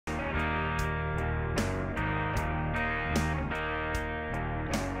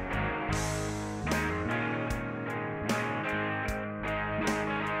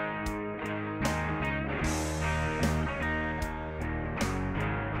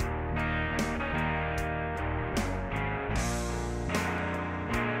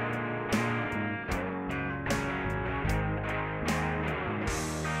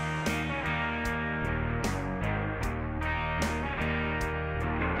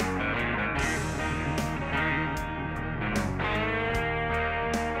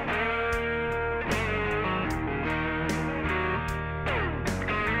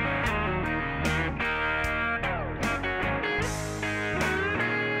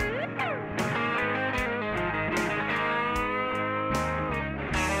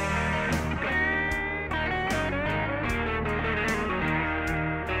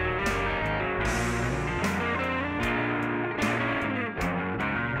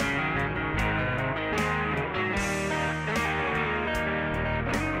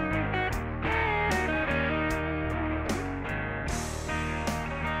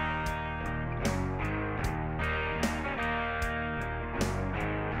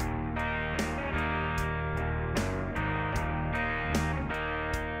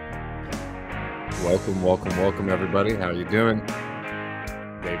Welcome, everybody. How you doing?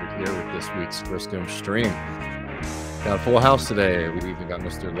 David here with this week's Griscom stream. Got a full house today. We've even got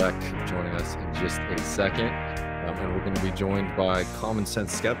Mr. Leck joining us in just a second. And we're going to be joined by Common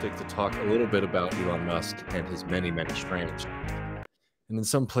Sense Skeptic to talk a little bit about Elon Musk and his many strange, and in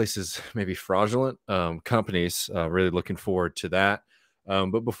some places, maybe fraudulent companies. Really looking forward to that.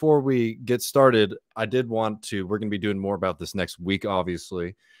 But before we get started, we're going to be doing more about this next week,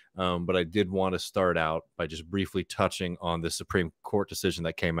 obviously. But I did want to start out by just briefly touching on the Supreme Court decision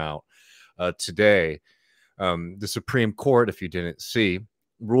that came out today. The Supreme Court, if you didn't see,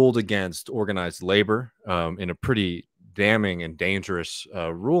 ruled against organized labor in a pretty damning and dangerous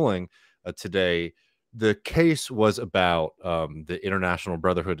ruling today. The case was about the International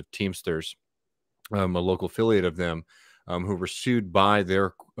Brotherhood of Teamsters, a local affiliate of them, who were sued by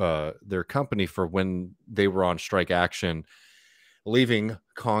their company for when they were on strike action, leaving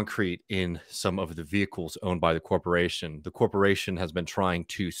concrete in some of the vehicles owned by the corporation. The corporation has been trying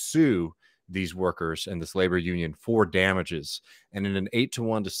to sue these workers and this labor union for damages. And in an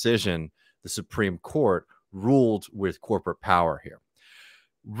 8-1 decision, the Supreme Court ruled with corporate power here.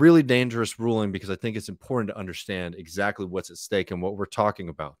 Really dangerous ruling, because I think it's important to understand exactly what's at stake and what we're talking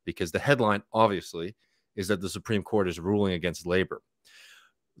about, because the headline, obviously, is that the Supreme Court is ruling against labor.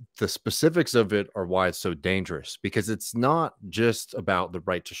 The specifics of it are why it's so dangerous, because it's not just about the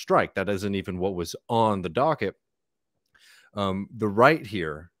right to strike. That isn't even what was on the docket. The right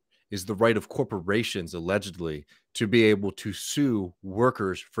here is the right of corporations, allegedly, to be able to sue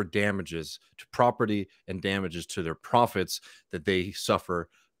workers for damages to property and damages to their profits that they suffer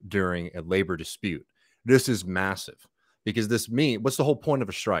during a labor dispute. This is massive, because this means, what's the whole point of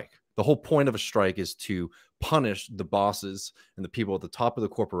a strike? The whole point of a strike is to punish the bosses and the people at the top of the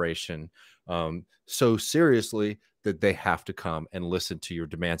corporation so seriously that they have to come and listen to your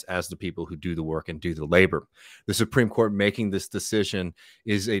demands as the people who do the work and do the labor. The Supreme Court making this decision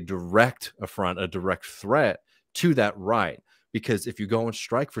is a direct affront, a direct threat to that right, because if you go on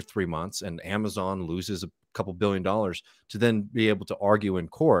strike for 3 months and Amazon loses a couple $2 billion to then be able to argue in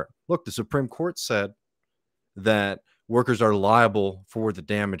court, look, the Supreme Court said that workers are liable for the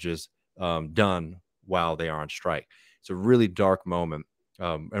damages done while they are on strike. It's a really dark moment.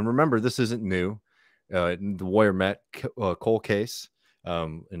 And remember, this isn't new. In the Warrior Met coal case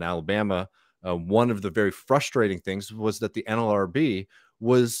in Alabama, one of the very frustrating things was that the NLRB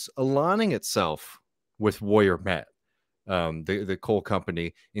was aligning itself with Warrior Met, the coal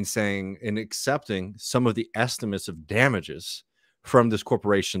company, in accepting some of the estimates of damages from this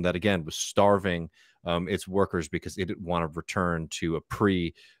corporation that, again, was starving its workers because it didn't want to return to a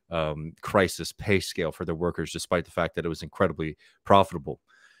pre-crisis pay scale for their workers, despite the fact that it was incredibly profitable.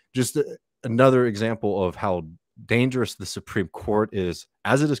 Just another example of how dangerous the Supreme Court is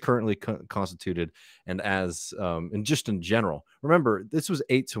as it is currently constituted, and and just in general. Remember, this was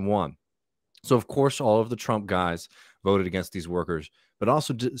 8-1. So, of course, all of the Trump guys voted against these workers, but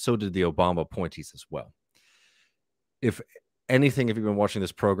also so did the Obama appointees as well. If you've been watching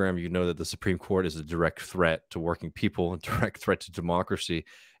this program, you know that the Supreme Court is a direct threat to working people, a direct threat to democracy.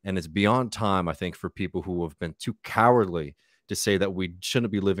 And it's beyond time, I think, for people who have been too cowardly to say that we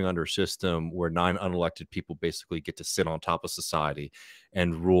shouldn't be living under a system where 9 unelected people basically get to sit on top of society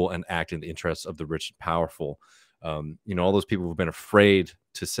and rule and act in the interests of the rich and powerful. All those people who've been afraid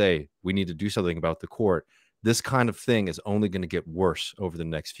to say we need to do something about the court. This kind of thing is only going to get worse over the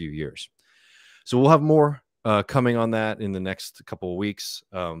next few years. So we'll have more coming on that in the next couple of weeks.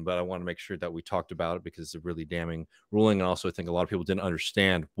 But I want to make sure that we talked about it, because it's a really damning ruling. And also, I think a lot of people didn't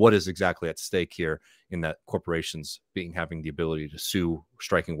understand what is exactly at stake here, in that corporations having the ability to sue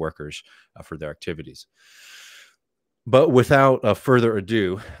striking workers for their activities. But without further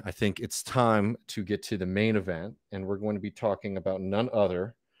ado, I think it's time to get to the main event. And we're going to be talking about none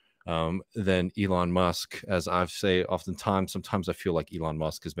other than Elon Musk. As I say oftentimes, sometimes I feel like Elon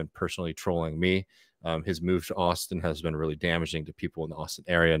Musk has been personally trolling me. His move to Austin has been really damaging to people in the Austin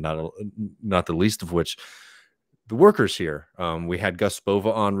area, not the least of which the workers here. We had Gus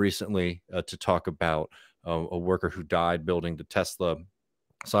Bova on recently to talk about a worker who died building the Tesla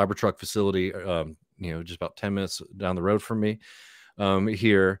Cybertruck facility, just about 10 minutes down the road from me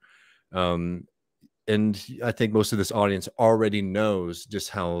here. And I think most of this audience already knows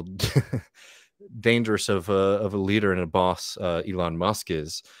just how dangerous of a leader and a boss Elon Musk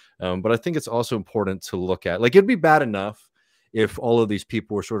is. But I think it's also important to look at, it'd be bad enough if all of these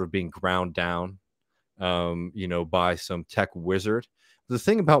people were sort of being ground down, by some tech wizard. the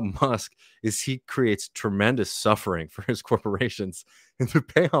thing about Musk is he creates tremendous suffering for his corporations, and the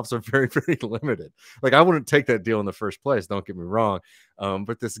payoffs are very, very limited. Like, I wouldn't take that deal in the first place, don't get me wrong,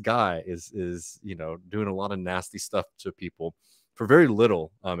 but this guy is doing a lot of nasty stuff to people for very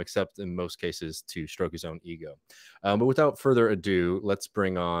little, except in most cases to stroke his own ego. But without further ado, let's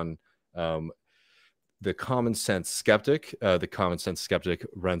bring on the Common Sense Skeptic. The Common Sense Skeptic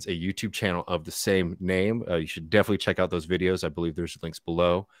runs a YouTube channel of the same name. You should definitely check out those videos. I believe there's links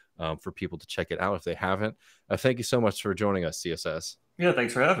below for people to check it out if they haven't. Thank you so much for joining us, CSS. Yeah,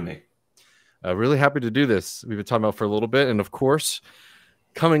 thanks for having me. Really happy to do this. We've been talking about for a little bit. And of course,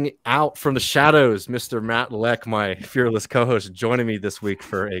 coming out from the shadows, Mr. Matt Leck, my fearless co-host, joining me this week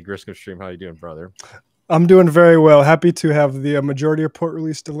for a Griscom stream. How you doing, brother? I'm doing very well. Happy to have the majority report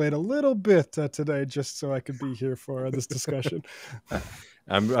release delayed a little bit today, just so I could be here for this discussion.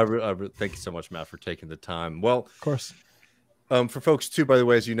 Thank you so much, Matt, for taking the time. Well, of course. For folks too, by the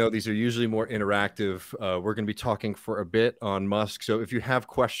way, as you know, these are usually more interactive. We're going to be talking for a bit on Musk. So if you have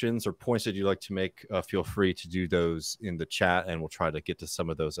questions or points that you'd like to make, feel free to do those in the chat, and we'll try to get to some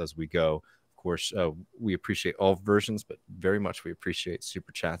of those as we go. Of course, we appreciate all versions, but very much we appreciate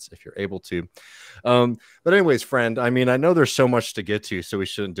super chats if you're able to. But anyways, friend, I mean, I know there's so much to get to, so we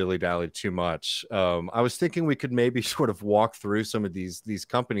shouldn't dilly-dally too much. I was thinking we could maybe sort of walk through some of these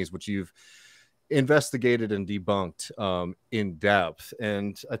companies which you've investigated and debunked in depth.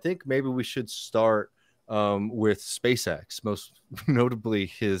 And I think maybe we should start with SpaceX, most notably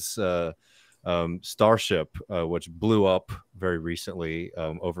his Starship, which blew up very recently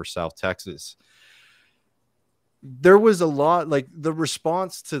over South Texas. There was a lot, like, the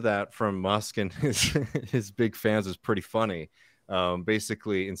response to that from Musk and his big fans was pretty funny.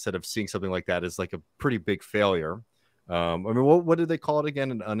 Basically, instead of seeing something like that as like a pretty big failure, I mean, what did they call it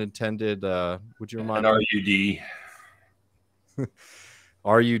again? An unintended, would you remind me? An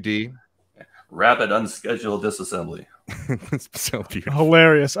RUD. RUD. Rapid unscheduled disassembly. So beautiful.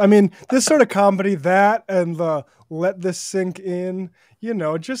 Hilarious. I mean, this sort of comedy, that and the let this sink in, you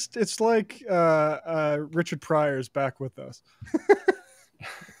know, just it's like Richard Pryor's back with us.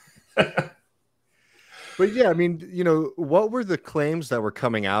 But yeah, I mean, you know, what were the claims that were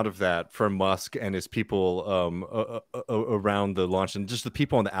coming out of that from Musk and his people around the launch, and just the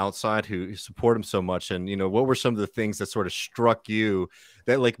people on the outside who support him so much? And, you know, what were some of the things that sort of struck you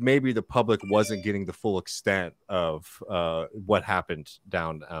that, like, maybe the public wasn't getting the full extent of what happened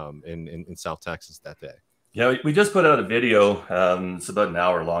down in South Texas that day? Yeah, we just put out a video. It's about an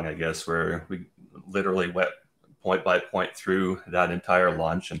hour long, I guess, where we literally went point by point through that entire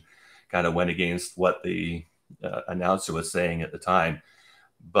launch and kind of went against what the announcer was saying at the time.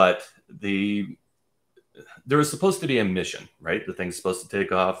 But there was supposed to be a mission, right? The thing's supposed to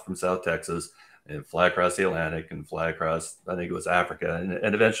take off from South Texas and fly across the Atlantic and fly across, I think it was Africa,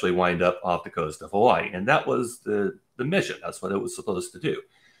 and eventually wind up off the coast of Hawaii. And that was the mission. That's what it was supposed to do.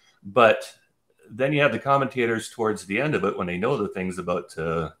 But then you have the commentators towards the end of it, when they know the thing's about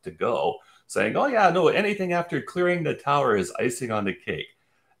to go, saying, oh yeah, no, anything after clearing the tower is icing on the cake.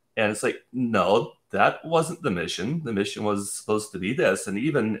 And it's like, no, that wasn't the mission. The mission was supposed to be this. And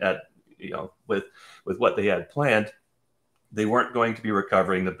even at, you know, with what they had planned, they weren't going to be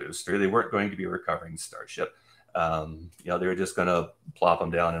recovering the booster. They weren't going to be recovering Starship. You know, they were just going to plop them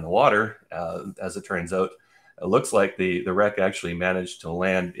down in the water. As it turns out, it looks like the wreck actually managed to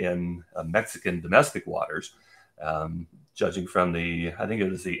land in Mexican domestic waters, judging from I think it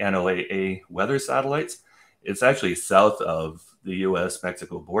was the NOAA weather satellites. It's actually south of the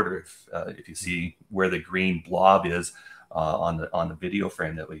U.S.-Mexico border. If you see where the green blob is on the video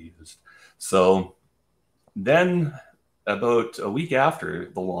frame that we used. So then, about a week after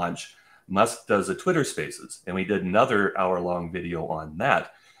the launch, Musk does a Twitter Spaces, and we did another hour-long video on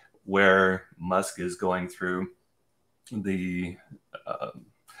that, where Musk is going through the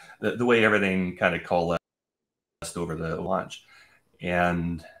way everything kind of coalesced over the launch.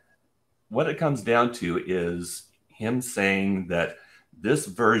 And what it comes down to is him saying that this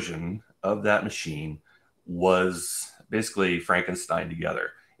version of that machine was basically Frankenstein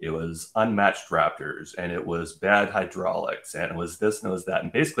together. It was unmatched Raptors, and it was bad hydraulics, and it was this and it was that.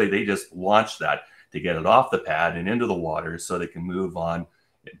 And basically they just launched that to get it off the pad and into the water so they can move on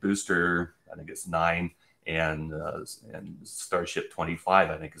booster, I think it's 9, and Starship 25,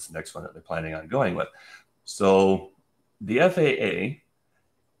 I think is the next one that they're planning on going with. So the FAA,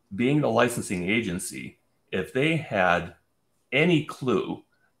 being the licensing agency, if they had any clue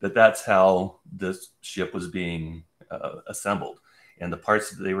that that's how this ship was being assembled, and the parts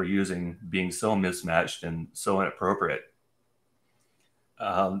that they were using being so mismatched and so inappropriate,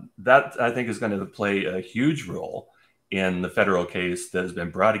 that I think is going to play a huge role in the federal case that has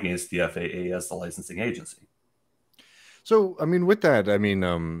been brought against the FAA as the licensing agency. So, I mean, with that, I mean,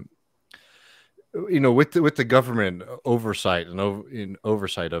 with the government oversight and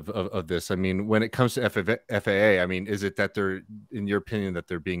oversight of this, I mean, when it comes to FAA, I mean, is it that they're, in your opinion, that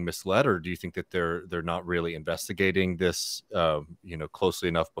they're being misled, or do you think that they're not really investigating this, closely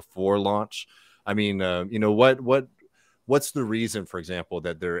enough before launch? I mean, what's the reason, for example,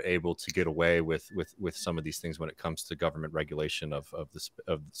 that they're able to get away with some of these things when it comes to government regulation of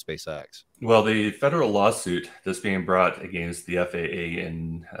SpaceX? Well, the federal lawsuit that's being brought against the FAA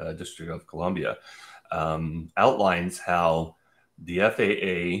in District of Columbia outlines how the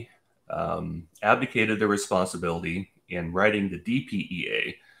FAA abdicated their responsibility in writing the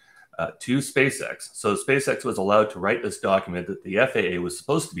DPEA to SpaceX. So SpaceX was allowed to write this document that the FAA was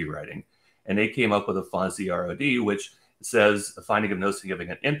supposed to be writing, and they came up with a FONSI ROD, which says a finding of no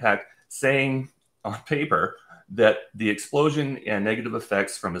significant impact, saying on paper that the explosion and negative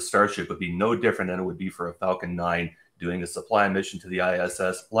effects from a Starship would be no different than it would be for a Falcon 9 doing a supply mission to the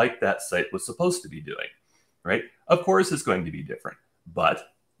ISS like that site was supposed to be doing, right? Of course it's going to be different, but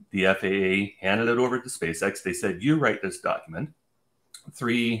the FAA handed it over to SpaceX. They said, you write this document.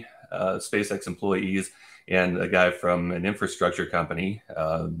 3 SpaceX employees and a guy from an infrastructure company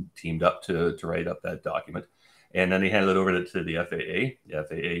teamed up to write up that document. And then they handed it over to the FAA. The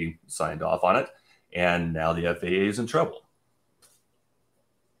FAA signed off on it. And now the FAA is in trouble.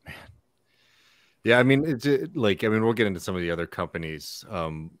 Yeah, I mean, we'll get into some of the other companies,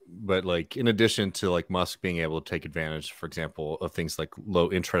 but like, in addition to like Musk being able to take advantage, for example, of things like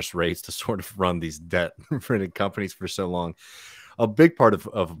low interest rates to sort of run these debt-printed companies for so long, a big part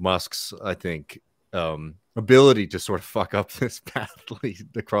of Musk's, I think, ability to sort of fuck up this badly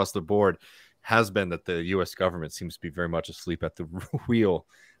across the board has been that the U.S. government seems to be very much asleep at the wheel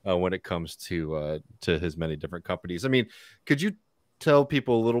when it comes to his many different companies. I mean, could you tell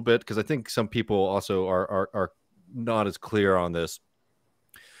people a little bit, because I think some people also are not as clear on this.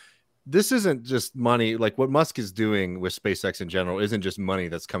 This isn't just money. Like, what Musk is doing with SpaceX in general isn't just money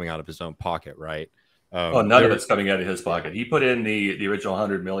that's coming out of his own pocket, right? None of it's coming out of his pocket. He put in the original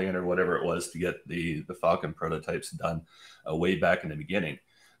 100 million or whatever it was to get the Falcon prototypes done way back in the beginning.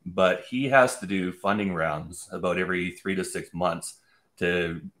 But he has to do funding rounds about every 3 to 6 months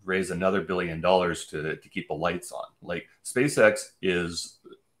to raise another $1 billion to keep the lights on. Like, SpaceX is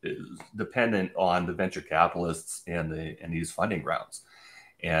dependent on the venture capitalists and these funding rounds.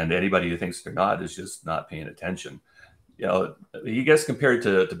 And anybody who thinks they're not is just not paying attention. You know, he gets compared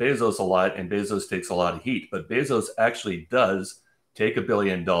to Bezos a lot, and Bezos takes a lot of heat. But Bezos actually does take $1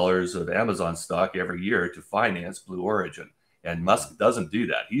 billion of Amazon stock every year to finance Blue Origin. And Musk doesn't do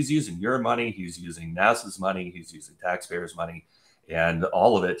that. He's using your money. He's using NASA's money. He's using taxpayers' money. And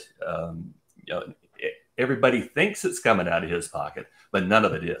all of it, everybody thinks it's coming out of his pocket, but none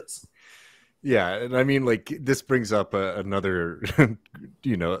of it is. Yeah, and I mean, like, this brings up another,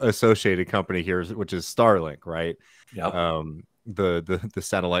 associated company here, which is Starlink, right? Yeah. The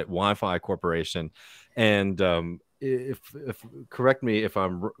satellite Wi-Fi corporation, and if correct me if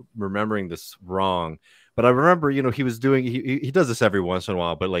I'm remembering this wrong, but I remember, he was doing, he does this every once in a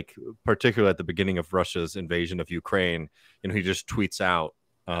while, but like particularly at the beginning of Russia's invasion of Ukraine, he just tweets out,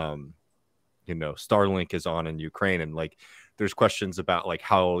 Starlink is on in Ukraine, and like there's questions about like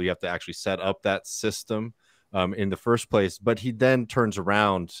how you have to actually set up that system in the first place. But he then turns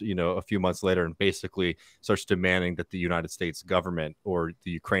around, a few months later and basically starts demanding that the United States government or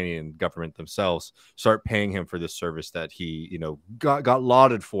the Ukrainian government themselves start paying him for this service that he, got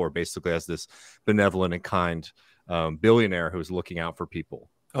lauded for, basically as this benevolent and kind billionaire who's looking out for people.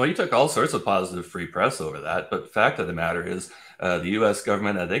 Oh, he took all sorts of positive free press over that. But the fact of the matter is, the U.S.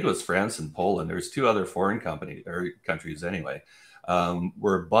 government, I think it was France and Poland, there's 2 other foreign countries anyway,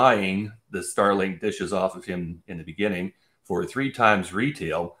 were buying the Starlink dishes off of him in the beginning for 3 times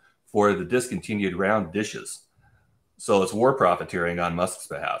retail for the discontinued round dishes. So it's war profiteering on Musk's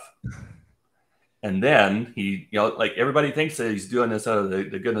behalf. And then he, like, everybody thinks that he's doing this out of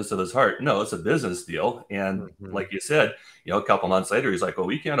the goodness of his heart. No, it's a business deal. And like you said, a couple months later, he's like, well,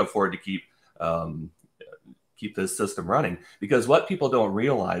 we can't afford to keep this system running, because what people don't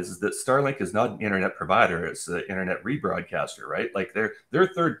realize is that Starlink is not an internet provider. It's an internet rebroadcaster, right? Like, they're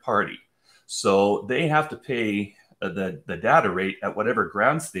third party. So they have to pay the data rate at whatever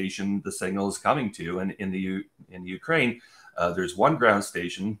ground station the signal is coming to. And in the Ukraine, there's one ground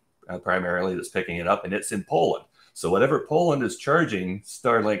station primarily that's picking it up, and it's in Poland. So whatever Poland is charging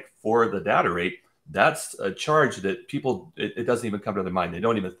Starlink for the data rate, that's a charge that people, it doesn't even come to their mind. They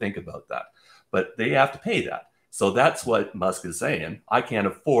don't even think about that, but they have to pay that. So that's what Musk is saying. I can't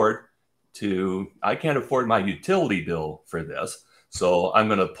afford to, I can't afford my utility bill for this, so I'm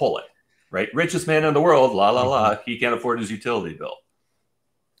going to pull it, right? Richest man in the world, la, la, la, he can't afford his utility bill.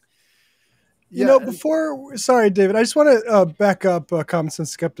 You know, sorry, David, I just want to back up Common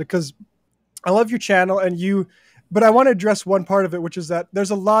Sense Skeptic, because I love your channel but I want to address one part of it, which is that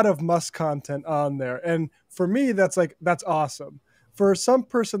there's a lot of Musk content on there. And for me, that's awesome. For some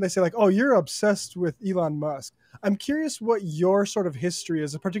person, they say like, oh, you're obsessed with Elon Musk. I'm curious what your sort of history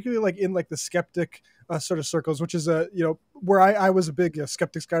is, particularly like in like the skeptic sort of circles, which is where I was a big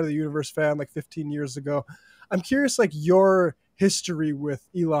Skeptics Guide to the Universe fan like 15 years ago. I'm curious like your history with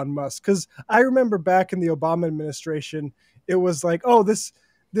Elon Musk, because I remember back in the Obama administration, it was like, oh, this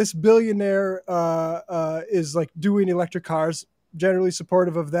billionaire is like doing electric cars, generally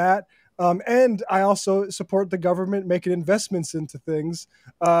supportive of that. And I also support the government making investments into things.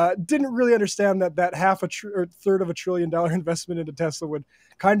 Didn't really understand that third of $1 trillion investment into Tesla would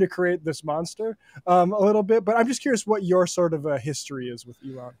kind of create this monster a little bit. But I'm just curious what your sort of history is with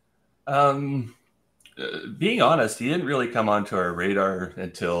Elon. Being honest, he didn't really come onto our radar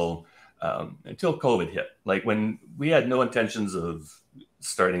until COVID hit. Like when we had no intentions of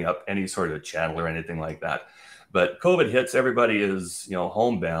starting up any sort of channel or anything like that. But COVID hits, everybody is,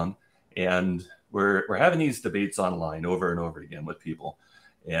 homebound, and we're having these debates online over and over again with people.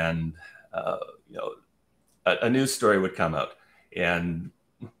 And, a news story would come out, and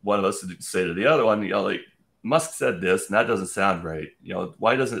one of us would say to the other one, like, Musk said this, and that doesn't sound right.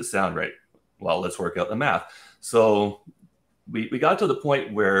 Why doesn't it sound right? Well, let's work out the math. So we got to the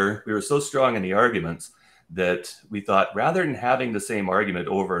point where we were so strong in the arguments that we thought, rather than having the same argument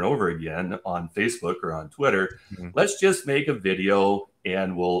over and over again on Facebook or on Twitter, let's just make a video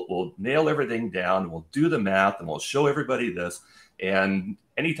and we'll nail everything down. We'll do the math and we'll show everybody this. And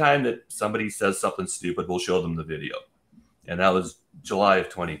anytime that somebody says something stupid, we'll show them the video. And that was July of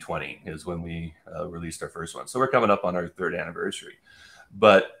 2020 is when we released our first one. So we're coming up on our 3rd anniversary.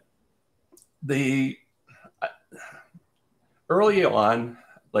 But early on,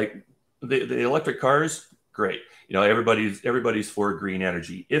 like the electric cars, great. Everybody's for green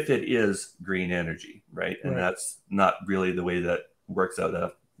energy if it is green energy, right? And that's not really the way that works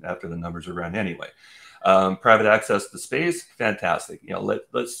out after the numbers are run anyway. Private access to space, fantastic.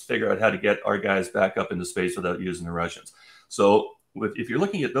 Let's figure out how to get our guys back up into space without using the Russians. So if you're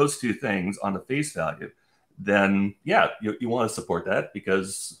looking at those two things on the face value, then yeah, you want to support that,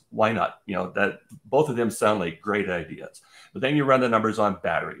 because why not? That both of them sound like great ideas. But then you run the numbers on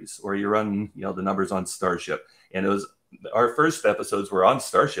batteries, or you run the numbers on Starship. And our first episodes were on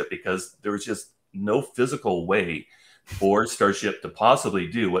Starship because there was just no physical way for Starship to possibly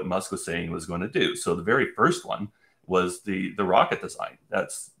do what Musk was saying he was going to do. So the very first one was the rocket design.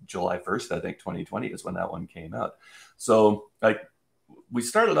 That's July 1st, I think 2020 is when that one came out. So we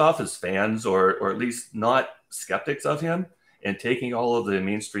started off as fans, or at least not skeptics of him, and taking all of the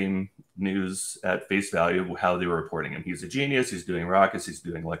mainstream news at face value, how they were reporting him. He's a genius. He's doing rockets. He's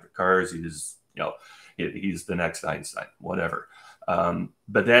doing electric cars. He's the next Einstein, whatever.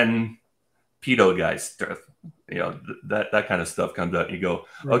 But then pedo guys stuff, that kind of stuff comes out, and you go,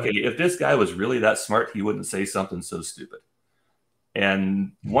 okay, if this guy was really that smart, he wouldn't say something so stupid.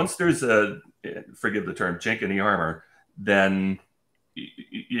 And once there's forgive the term, chink in the armor, then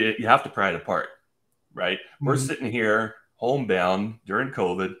you have to pry it apart, right? We're sitting here homebound during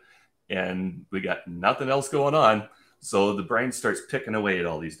COVID, and we got nothing else going on. So the brain starts picking away at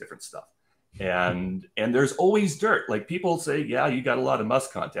all these different stuff. And there's always dirt. Like people say, yeah, you got a lot of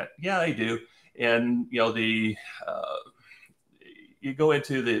Musk content. Yeah, I do. And, you go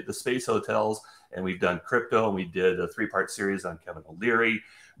into the space hotels, and we've done crypto, and we did a 3-part series on Kevin O'Leary.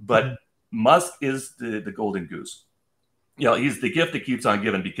 But Musk is the golden goose. He's the gift that keeps on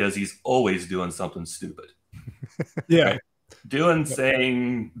giving, because he's always doing something stupid. Yeah. Right?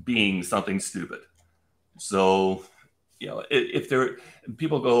 Saying, being something stupid. So, if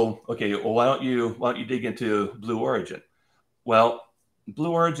people go, okay, well, why don't you dig into Blue Origin? Well,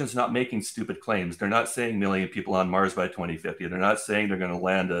 Blue Origin's not making stupid claims. They're not saying 1 million people on Mars by 2050. They're not saying they're going to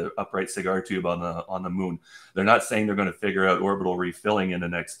land an upright cigar tube on the moon. They're not saying they're going to figure out orbital refilling in the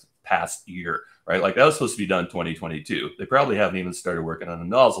next past year, right? Like that was supposed to be done 2022. They probably haven't even started working on the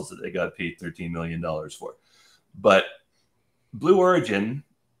nozzles that they got paid $13 million for. But Blue Origin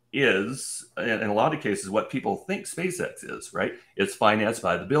is, in a lot of cases, what people think SpaceX is, right? It's financed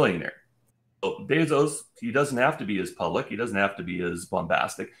by the billionaire. So Bezos, he doesn't have to be as public. He doesn't have to be as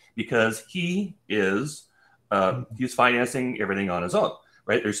bombastic, because he is he's financing everything on his own,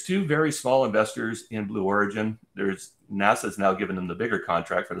 right? There's 2 very small investors in Blue Origin. NASA's now given them the bigger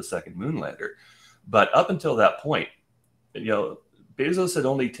contract for the second moon lander. But up until that point, Bezos Bezos had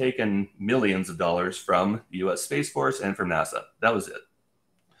only taken millions of dollars from the US Space Force and from NASA. That was it.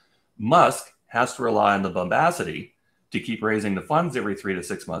 Musk has to rely on the bombacity to keep raising the funds every 3 to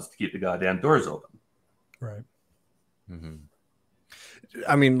 6 months to keep the goddamn doors open. Right. Mm-hmm.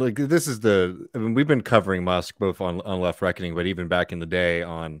 I mean, like, this is I mean, we've been covering Musk both on Left Reckoning, but even back in the day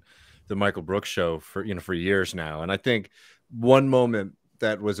on the Michael Brooks show for years now. And I think one moment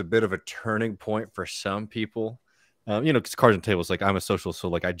that was a bit of a turning point for some people, because cards and tables, like, I'm a socialist, so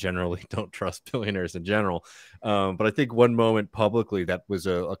like I generally don't trust billionaires in general. But I think one moment publicly that was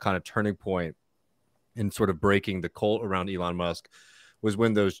a kind of turning point in sort of breaking the cult around Elon Musk was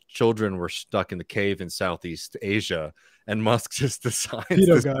when those children were stuck in the cave in Southeast Asia, and Musk just designs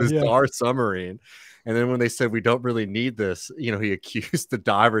this bizarre submarine. And then when they said, we don't really need this, he accused the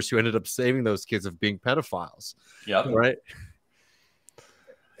divers who ended up saving those kids of being pedophiles. Yeah. Right.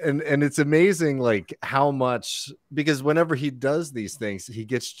 And it's amazing, like, how much, because whenever he does these things, he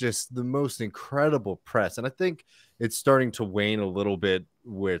gets just the most incredible press. And I think it's starting to wane a little bit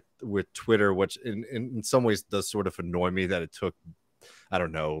with Twitter, which in some ways does sort of annoy me that it took, I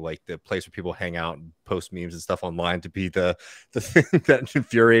don't know, like the place where people hang out and post memes and stuff online to be the thing that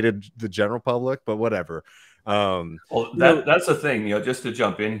infuriated the general public, but whatever. Well, that's the thing, just to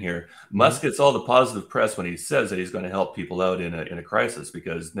jump in here, Musk gets all the positive press when he says that he's going to help people out in a crisis,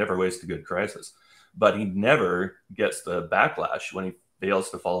 because never waste a good crisis, but he never gets the backlash when he fails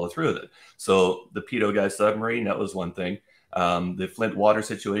to follow through with it. So the pedo guy submarine, that was one thing. The Flint water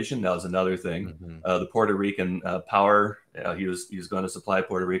situation, that was another thing. The Puerto Rican power, he was going to supply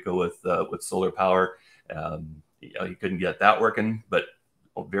Puerto Rico with solar power. He couldn't get that working, but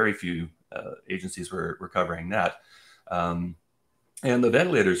very few agencies were covering that. And the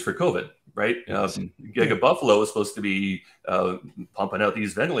ventilators for COVID, right? Giga Buffalo was supposed to be pumping out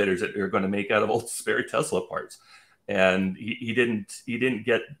these ventilators that they're going to make out of old spare Tesla parts, and he didn't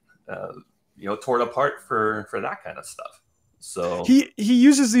get torn apart for that kind of stuff. So he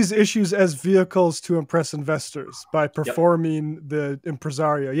uses these issues as vehicles to impress investors by performing the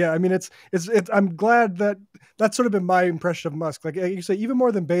impresario. Yeah, I mean, it's I'm glad that's sort of been my impression of Musk. Like you say, even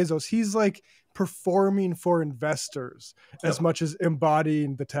more than Bezos, he's like performing for investors as much as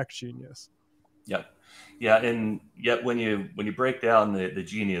embodying the tech genius. Yeah, and yet when you break down the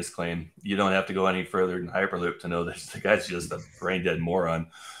genius claim, you don't have to go any further than Hyperloop to know that the guy's just a brain dead moron.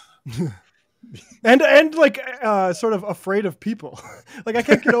 and like sort of afraid of people. Like I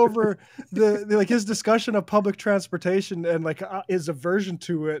can't get over the like his discussion of public transportation and like his aversion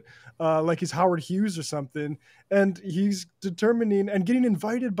to it, like he's Howard Hughes or something, and he's determining and getting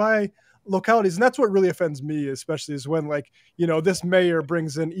invited by localities. And that's what really offends me, especially, is when, like, this mayor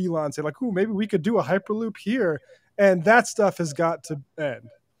brings in Elon, say like, "Ooh, maybe we could do a Hyperloop here," and that stuff has got to end.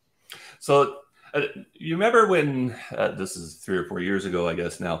 So you remember when this is 3 or 4 years ago, I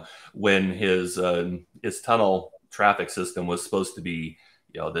guess now, when his tunnel traffic system was supposed to be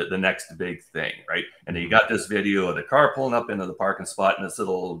the next big thing, right? And you got this video of the car pulling up into the parking spot, and this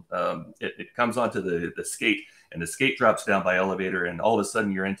little it comes onto the skate, and the skate drops down by elevator, and all of a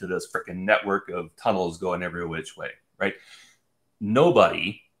sudden you're into this freaking network of tunnels going every which way, right?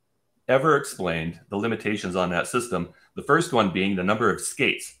 Nobody ever explained the limitations on that system. The first one being the number of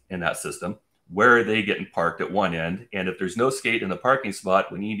skates in that system. Where are they getting parked at one end? And if there's no skate in the parking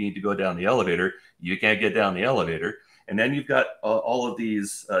spot, when you need to go down the elevator, you can't get down the elevator. And then you've got all of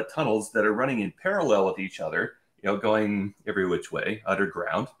these tunnels that are running in parallel with each other, going every which way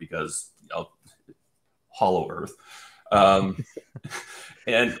underground, because hollow earth.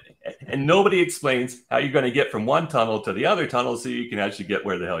 And nobody explains how you're going to get from one tunnel to the other tunnel so you can actually get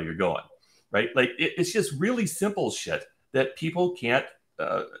where the hell you're going, right? Like it's just really simple shit that people can't.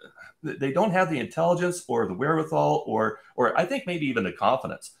 They don't have the intelligence or the wherewithal, or I think maybe even the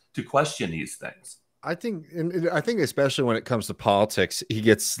confidence to question these things. I think especially when it comes to politics, he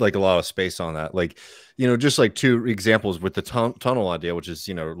gets like a lot of space on that. Like, just like 2 examples with the tunnel idea, which is,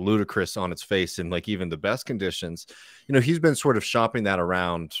 ludicrous on its face and like even the best conditions. He's been sort of shopping that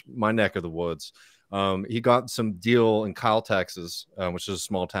around my neck of the woods. He got some deal in Kyle, Texas, which is a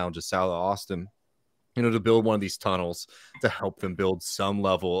small town just south of Austin, to build one of these tunnels to help them build some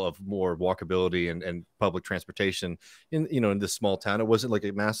level of more walkability and public transportation in this small town. It wasn't like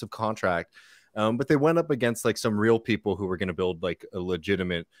a massive contract. But they went up against like some real people who were going to build like a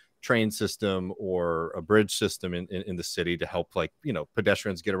legitimate train system or a bridge system in the city to help, like,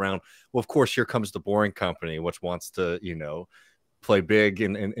 pedestrians get around. Well, of course, here comes the boring company, which wants to, play big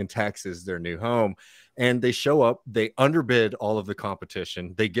in Texas, their new home. And they show up, they underbid all of the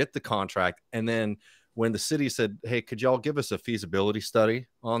competition, they get the contract. And then when the city said, "Hey, could y'all give us a feasibility study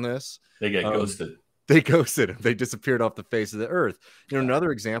on this?" They get ghosted. they ghosted him. They disappeared off the face of the earth. You know,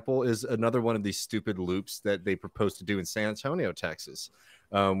 another example is another one of these stupid loops that they proposed to do in San Antonio, Texas,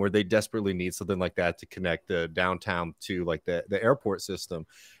 where they desperately need something like that to connect the downtown to like the airport system.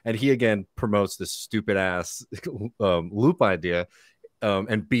 And he again promotes this stupid ass loop idea.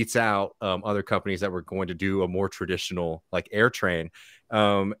 And beats out other companies that were going to do a more traditional like air train.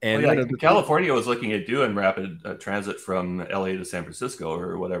 And California was looking at doing rapid transit from LA to San Francisco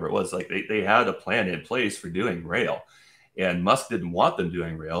or whatever it was. Like they had a plan in place for doing rail, and Musk didn't want them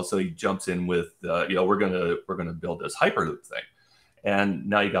doing rail, so he jumps in with we're gonna build this hyperloop thing, and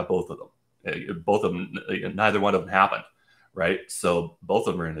now you got both of them. Both of them, neither one of them happened, right? So both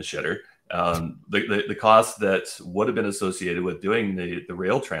of them are in the shitter. The costs that would have been associated with doing the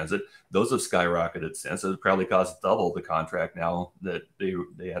rail transit, those have skyrocketed since. It probably cost double the contract now that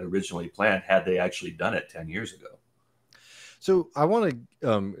they had originally planned had they actually done it 10 years ago. So I want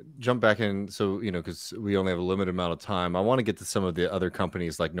to jump back in. So, because we only have a limited amount of time, I want to get to some of the other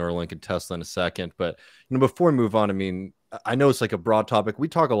companies like Neuralink and Tesla in a second. But, before we move on, I mean, I know it's like a broad topic. We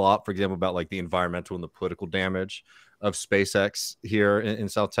talk a lot, for example, about like the environmental and the political damage of SpaceX here in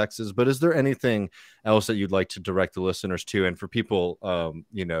South Texas. But is there anything else that you'd like to direct the listeners to? And for people,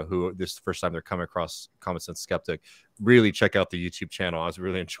 who this is the first time they're coming across Common Sense Skeptic, really check out the YouTube channel. I was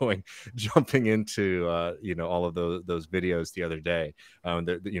really enjoying jumping into, all of those videos the other day.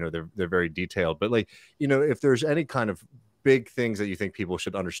 They're very detailed. But like, if there's any kind of big things that you think people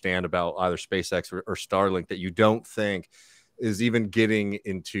should understand about either SpaceX or Starlink that you don't think is even getting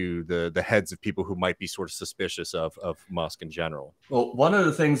into the heads of people who might be sort of suspicious of Musk in general? Well, one of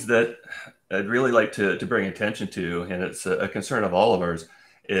the things that I'd really like to bring attention to, and it's a concern of all of ours,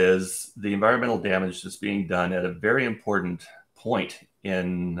 is the environmental damage that's being done at a very important point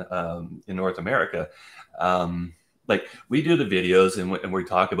in North America. Like we do the videos and we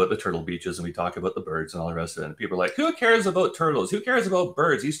talk about the turtle beaches and we talk about the birds and all the rest of it. And people are like, who cares about turtles? Who cares about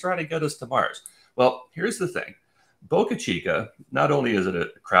birds? He's trying to get us to Mars. Well, here's the thing. Boca Chica, not only is it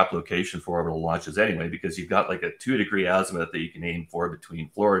a crap location for orbital launches anyway, because you've got like a 2-degree azimuth that you can aim for between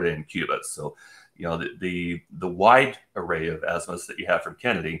Florida and Cuba. So, the wide array of azimuths that you have from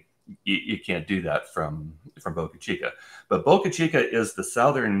Kennedy, you can't do that from Boca Chica. But Boca Chica is the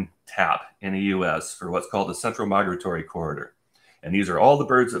southern tap in the U.S. for what's called the Central Migratory Corridor. And these are all the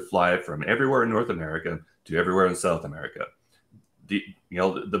birds that fly from everywhere in North America to everywhere in South America.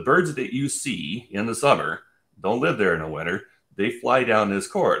 The birds that you see in the summer don't live there in the winter. They fly down this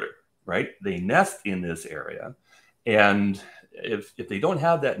corridor, right? They nest in this area. And if they don't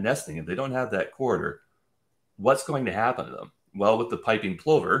have that nesting, if they don't have that corridor, what's going to happen to them? Well, with the piping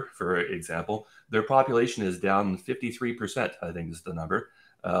plover, for example, their population is down 53%, I think is the number,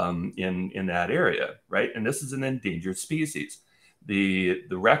 in that area, right? And this is an endangered species. The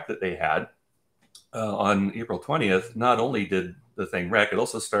wreck that they had on April 20th, not only did the thing wreck, it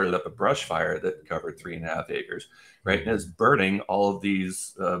also started up a brush fire that covered 3.5 acres, right? And it's burning all of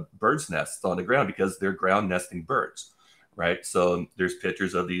these birds' nests on the ground because they're ground nesting birds, right? So there's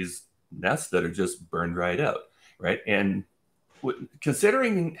pictures of these nests that are just burned right out, right? And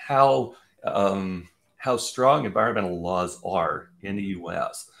considering how strong environmental laws are in the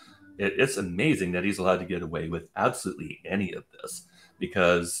U.S., it's amazing that he's allowed to get away with absolutely any of this,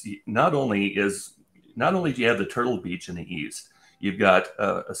 because not only do you have the Turtle Beach in the east, you've got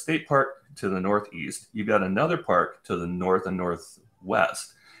a state park to the northeast, you've got another park to the north and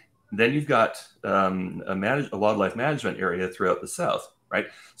northwest, then you've got a wildlife management area throughout the south, right?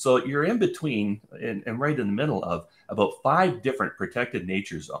 So you're in between and right in the middle of about 5 different protected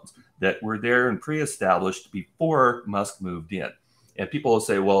nature zones that were there and pre-established before Musk moved in. And people will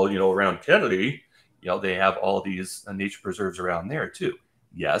say, well, around Kennedy, they have all these nature preserves around there too.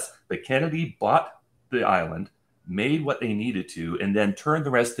 Yes, but Kennedy bought the island, made what they needed to, and then turned the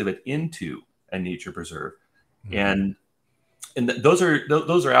rest of it into a nature preserve. Mm-hmm. And those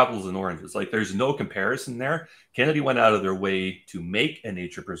are apples and oranges. Like there's no comparison there. Kennedy went out of their way to make a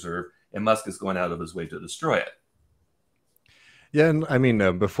nature preserve, and Musk is going out of his way to destroy it. Yeah, and I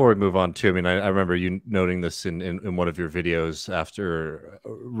mean, before we move on, too, I mean, I remember you noting this in one of your videos after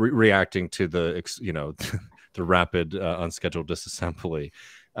reacting to the the rapid unscheduled disassembly.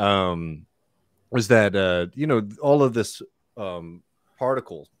 Was that all of this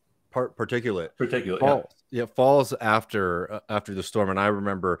particle particulate Particulate, falls after the storm. And I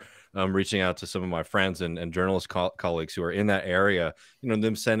remember reaching out to some of my friends and journalist colleagues who are in that area,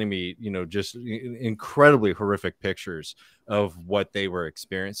 them sending me, just incredibly horrific pictures of what they were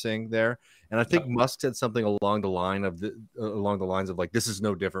experiencing there. And I think Musk said something along the lines of like, this is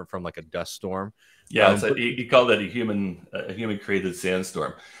no different from like a dust storm. Yeah, he called it a human created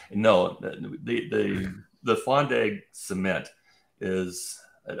sandstorm. No, the Fondag cement is,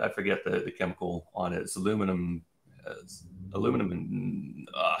 I forget the chemical on it. It's aluminum. And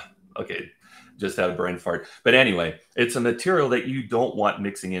okay, just had a brain fart. But anyway, it's a material that you don't want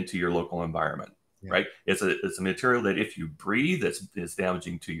mixing into your local environment. Yeah. Right? It's a material that if you breathe, it's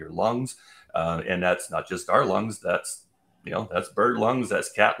damaging to your lungs, and that's not just our lungs. That's bird lungs,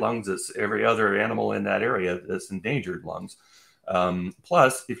 that's cat lungs, it's every other animal in that area that's endangered lungs.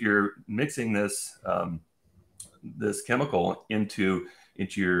 Plus, if you're mixing this this chemical into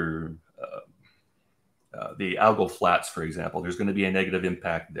your the algal flats, for example, there's going to be a negative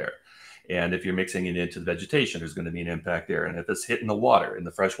impact there. And if you're mixing it into the vegetation, there's going to be an impact there. And if it's hitting the water, in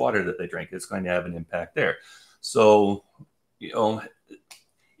the fresh water that they drink, it's going to have an impact there. So, it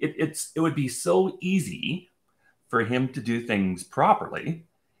would be so easy for him to do things properly,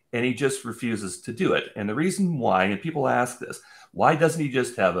 and he just refuses to do it. And the reason why, and people ask this, why doesn't he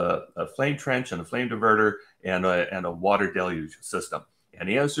just have a flame trench and a flame diverter and a water deluge system? And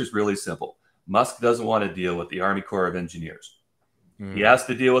the answer is really simple. Musk doesn't want to deal with the Army Corps of Engineers. He has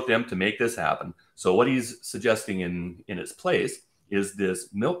to deal with them to make this happen. So what he's suggesting in its place is this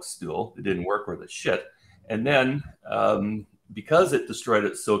milk stool that didn't work worth a shit. And then because it destroyed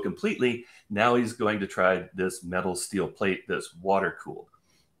it so completely, now he's going to try this metal steel plate that's water cooled.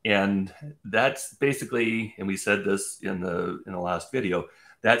 And that's basically, and we said this in the last video,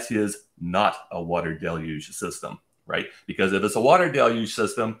 that's his not a water deluge system, right? Because if it's a water deluge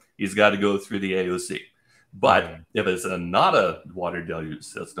system, he's got to go through the AOC. But if it's not a water deluge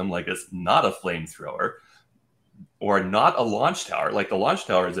system, like it's not a flamethrower or not a launch tower, like the launch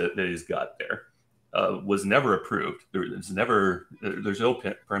towers that he's got there, was never approved. There's no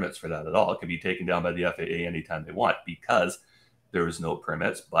permits for that at all. It can be taken down by the FAA anytime they want because there was no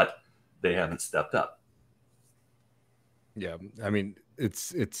permits, but they haven't stepped up. Yeah, I mean,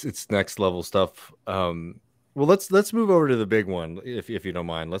 it's next level stuff. Well, let's move over to the big one, if you don't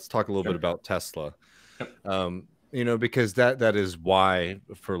mind. Let's talk a little bit about Tesla. Because that is why,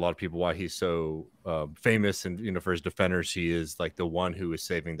 for a lot of people, why he's so famous, and for his defenders, he is like the one who is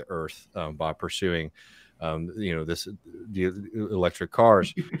saving the earth by pursuing, the electric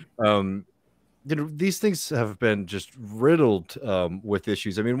cars. These things have been just riddled with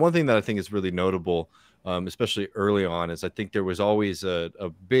issues. I mean, one thing that I think is really notable, especially early on, is I think there was always a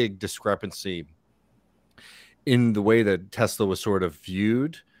big discrepancy in the way that Tesla was sort of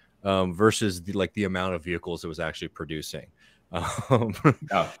viewed. Versus the amount of vehicles it was actually producing,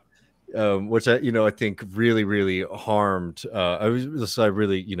 which I think really, really harmed. I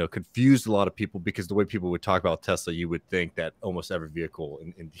really confused a lot of people, because the way people would talk about Tesla, you would think that almost every vehicle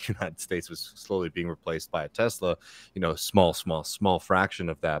in the United States was slowly being replaced by a Tesla. Small fraction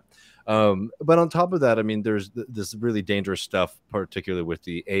of that. But on top of that, I mean, there's this really dangerous stuff, particularly with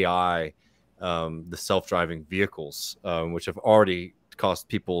the AI, the self-driving vehicles, which have already cost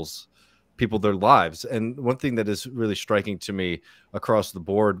people their lives. And one thing that is really striking to me across the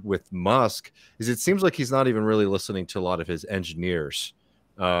board with Musk is it seems like he's not even really listening to a lot of his engineers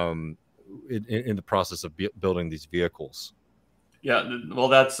in the process of building these vehicles. Yeah, well,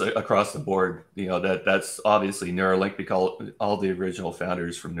 that's across the board. That's obviously Neuralink, because all the original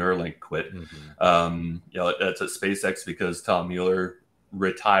founders from Neuralink quit. That's at SpaceX because Tom Mueller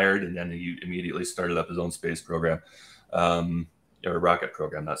retired, and then he immediately started up his own space program. Or rocket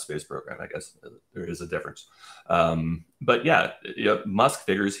program, not space program. I guess there is a difference. But yeah, Musk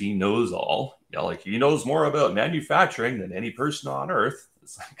figures he knows all. Like he knows more about manufacturing than any person on Earth.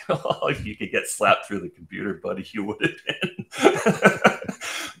 It's like, oh, if you could get slapped through the computer, buddy, you would have been.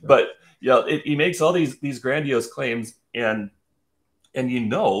 But he makes all these grandiose claims, and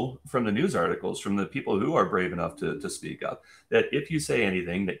from the news articles, from the people who are brave enough to speak up, that if you say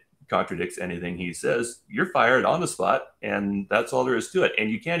anything that contradicts anything he says, you're fired on the spot, and that's all there is to it.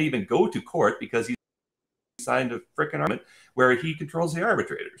 And you can't even go to court because he signed a frickin' argument where he controls the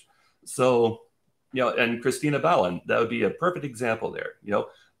arbitrators. So, and Christina Ballin, that would be a perfect example there.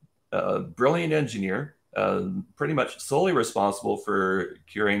 A brilliant engineer, pretty much solely responsible for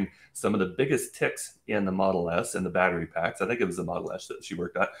curing some of the biggest ticks in the Model S and the battery packs. I think it was the Model S that she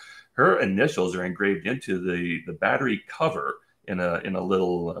worked on. Her initials are engraved into the battery cover in a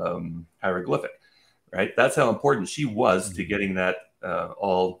little hieroglyphic, right? That's how important she was to getting that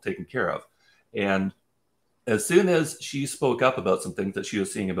all taken care of. And as soon as she spoke up about some things that she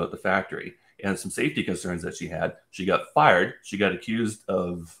was seeing about the factory and some safety concerns that she had, she got fired. She got accused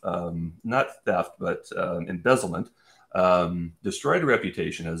of not theft, but embezzlement, destroyed her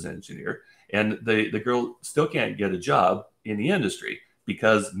reputation as an engineer. And the girl still can't get a job in the industry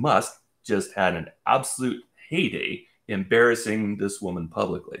because Musk just had an absolute heyday embarrassing this woman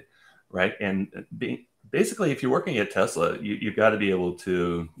publicly, right? And basically, if you're working at Tesla, you've got to be able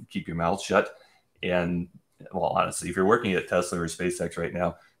to keep your mouth shut. And, well, honestly, if you're working at Tesla or SpaceX right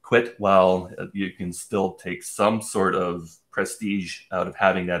now, quit while you can still take some sort of prestige out of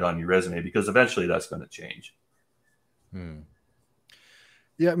having that on your resume, because eventually that's going to change.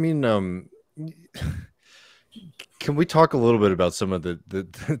 Yeah, I mean, can we talk a little bit about some of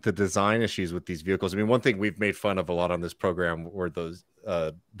the design issues with these vehicles? I mean, one thing we've made fun of a lot on this program were those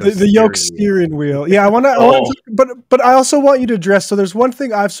the yoke steering wheel. Yeah, I want to, but I also want you to address. So there's one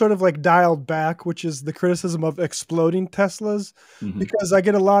thing I've sort of like dialed back, which is the criticism of exploding Teslas, because I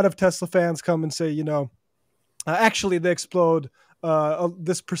get a lot of Tesla fans come and say, you know, actually they explode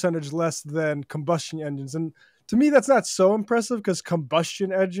this percentage less than combustion engines, and to me, that's not so impressive because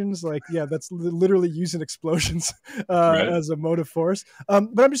combustion engines, like, yeah, that's literally using explosions as a motive force.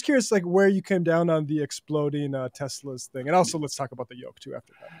 But I'm just curious, like, where you came down on the exploding Teslas thing. And also, let's talk about the yoke, too,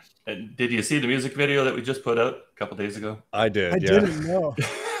 after that. And did you see the music video that we just put out a couple days ago? I did, I didn't know.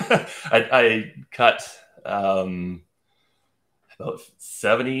 I cut about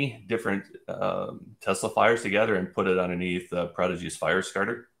 70 different Tesla fires together and put it underneath Prodigy's fire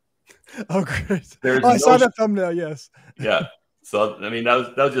starter. Oh, great! I saw that thumbnail. Yes. Yeah. So I mean,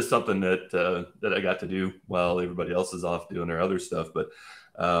 that was just something that I got to do while everybody else is off doing their other stuff. But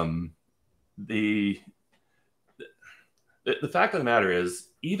the fact of the matter is,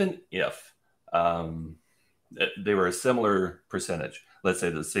 even if they were a similar percentage, let's say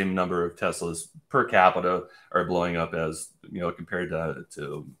the same number of Teslas per capita are blowing up as, you know, compared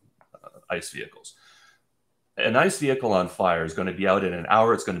to ICE vehicles. An ICE vehicle on fire is going to be out in an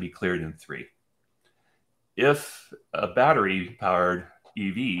hour. It's going to be cleared in 3. If a battery-powered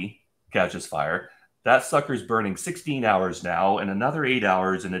EV catches fire, that sucker's burning 16 hours now and another 8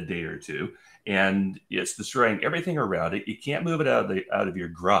 hours in a day or two, and it's destroying everything around it. You can't move it out of your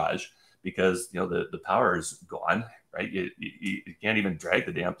garage because, you know, the power is gone, right? You can't even drag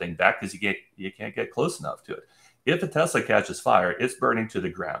the damn thing back because you can't get close enough to it. If a Tesla catches fire, it's burning to the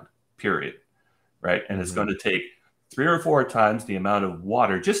ground, period. Right. And it's going to take 3 or 4 times the amount of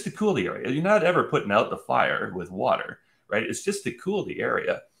water just to cool the area. You're not ever putting out the fire with water, right? It's just to cool the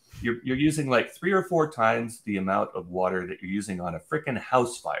area. You're using like 3 or 4 times the amount of water that you're using on a freaking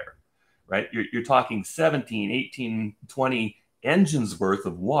house fire, right? You're talking 17, 18, 20 engines worth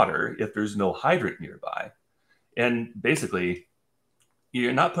of water if there's no hydrant nearby. And basically,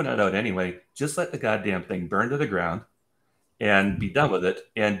 you're not putting it out anyway. Just let the goddamn thing burn to the ground and be done with it.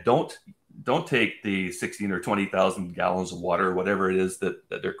 And don't take the 16 or 20,000 gallons of water or whatever it is that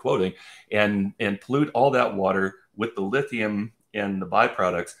they're quoting and pollute all that water with the lithium and the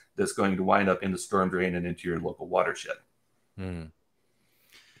byproducts that's going to wind up in the storm drain and into your local watershed.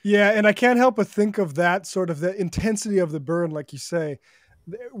 Yeah, and I can't help but think of that sort of the intensity of the burn, like you say,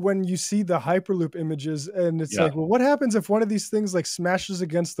 when you see the Hyperloop images, and it's like, well, what happens if one of these things like smashes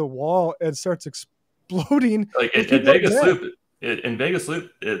against the wall and starts exploding? Like in Vegas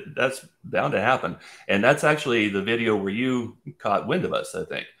Loop, that's bound to happen. And that's actually the video where you caught wind of us, I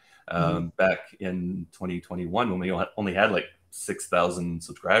think, back in 2021 when we only had like 6,000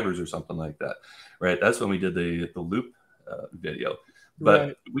 subscribers or something like that, right? That's when we did the Loop video.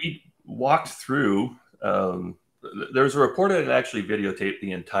 But we walked through, there was a reporter that actually videotaped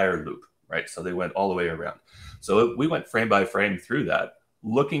the entire loop, right? So they went all the way around. So we went frame by frame through that,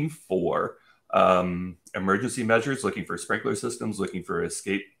 looking for emergency measures, looking for sprinkler systems, looking for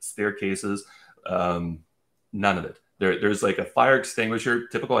escape staircases. None of it. There's like a fire extinguisher,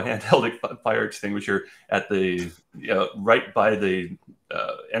 typical handheld fire extinguisher at the right by the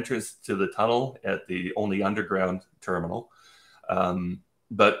entrance to the tunnel at the only underground terminal.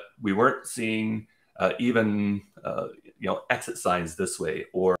 But we weren't seeing even exit signs this way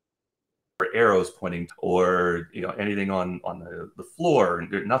or arrows pointing or anything on the floor,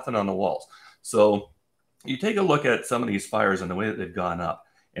 nothing on the walls. So you take a look at some of these fires and the way that they've gone up,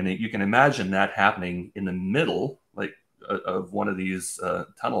 and you can imagine that happening in the middle, like of one of these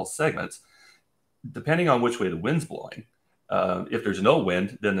tunnel segments, depending on which way the wind's blowing. If there's no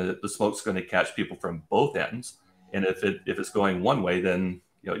wind, then the smoke's going to catch people from both ends, and if it's going one way, then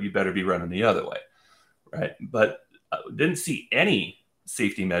you better be running the other way, right? But didn't see any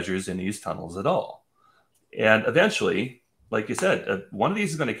safety measures in these tunnels at all. And eventually, like you said, one of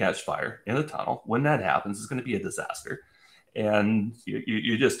these is going to catch fire in a tunnel. When that happens, it's going to be a disaster. And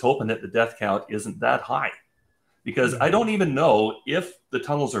you're just hoping that the death count isn't that high. Because I don't even know if the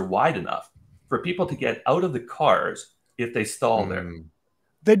tunnels are wide enough for people to get out of the cars if they stall there.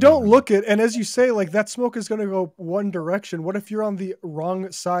 They don't look it. And as you say, like that smoke is going to go one direction. What if you're on the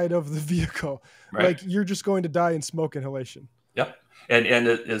wrong side of the vehicle? Right. Like you're just going to die in smoke inhalation. Yep. And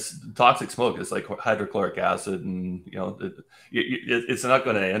it's toxic smoke. It's like hydrochloric acid, and it's not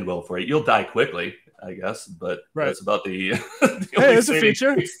going to end well for you. You'll die quickly, I guess, but that's about the hey, it's a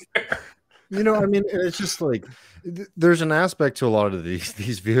feature. I mean, it's just like there's an aspect to a lot of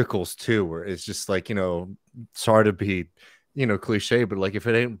these vehicles too, where it's just like, sorry to be, cliche, but like if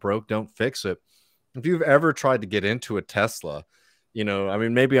it ain't broke, don't fix it. If you've ever tried to get into a Tesla, I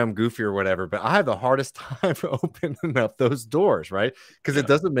mean, maybe I'm goofy or whatever, but I have the hardest time opening up those doors, right? Because it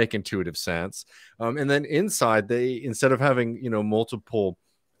doesn't make intuitive sense. And then inside, they, instead of having, multiple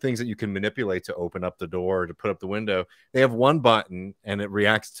things that you can manipulate to open up the door or to put up the window, they have one button and it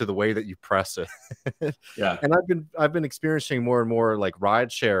reacts to the way that you press it. Yeah. And I've been experiencing more and more like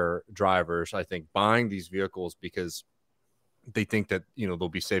rideshare drivers, I think, buying these vehicles because they think that, they'll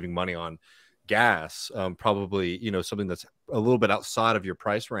be saving money on gas, probably, something that's a little bit outside of your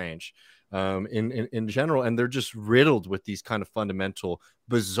price range in general. And they're just riddled with these kind of fundamental,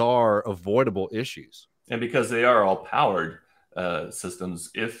 bizarre, avoidable issues. And because they are all powered systems,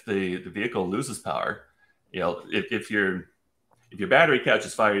 if the vehicle loses power, if your battery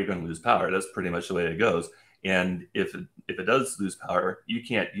catches fire, you're going to lose power. That's pretty much the way it goes. And if it does lose power, you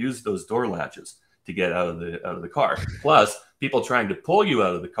can't use those door latches to get out of the car. Plus, people trying to pull you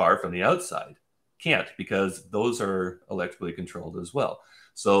out of the car from the outside can't, because those are electrically controlled as well.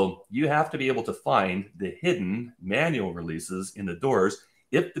 So you have to be able to find the hidden manual releases in the doors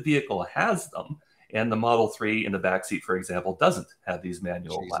if the vehicle has them. And the Model 3 in the back seat, for example, doesn't have these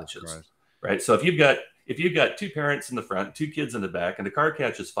manual latches, Christ. Right? So if you've got two parents in the front, two kids in the back, and the car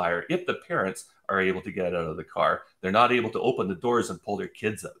catches fire, if the parents are able to get out of the car, they're not able to open the doors and pull their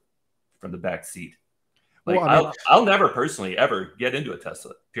kids out from the back seat. Like, well, I'll never personally ever get into a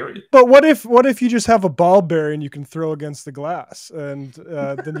Tesla, period. But what if you just have a ball bearing you can throw against the glass, and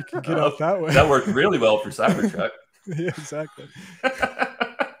then you can get out that way? That worked really well for Cybertruck. Yeah, exactly.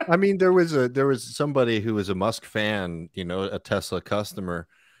 I mean, there was somebody who was a Musk fan, a Tesla customer,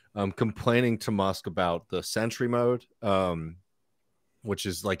 complaining to Musk about the Sentry mode, which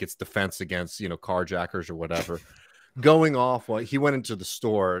is like its defense against, carjackers or whatever. Going off while he went into the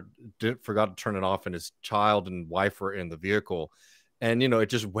store, forgot to turn it off, and his child and wife were in the vehicle, and it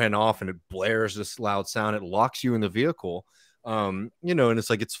just went off and it blares this loud sound. It locks you in the vehicle, and it's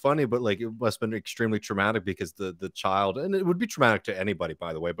like, it's funny, but like it must have been extremely traumatic because the child, and it would be traumatic to anybody,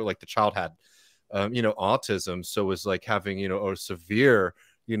 by the way, but like the child had autism, so it was like having a severe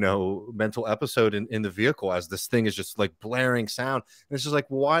mental episode in the vehicle as this thing is just like blaring sound. And it's just like,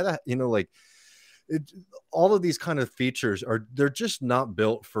 why that, all of these kind of features they're just not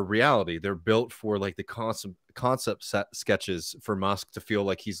built for reality. They're built for like the concept sketches for Musk to feel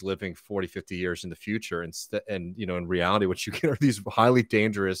like he's living 40-50 years in the future, and in reality what you get are these highly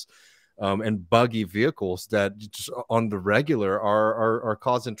dangerous and buggy vehicles that just on the regular are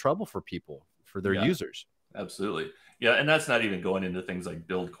causing trouble for people, for their users. Absolutely. Yeah, and that's not even going into things like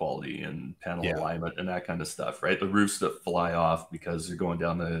build quality and panel alignment and that kind of stuff, right? The roofs that fly off because they're going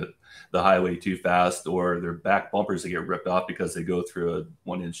down the highway too fast, or their back bumpers that get ripped off because they go through a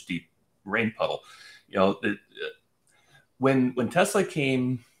 1-inch deep rain puddle. When Tesla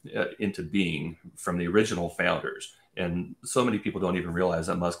came into being from the original founders, and so many people don't even realize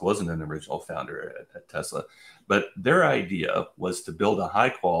that Musk wasn't an original founder at Tesla, but their idea was to build a high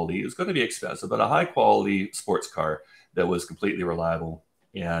quality, it was going to be expensive, but a high quality sports car that was completely reliable.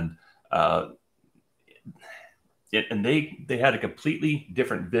 And they had a completely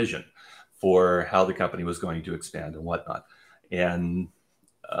different vision for how the company was going to expand and whatnot. And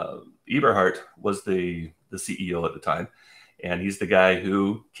Eberhard was the CEO at the time. And he's the guy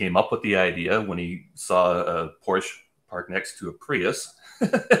who came up with the idea when he saw a Porsche parked next to a Prius,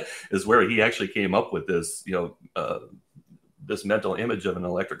 is where he actually came up with this, this mental image of an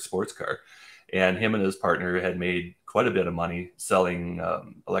electric sports car. And him and his partner had made quite a bit of money selling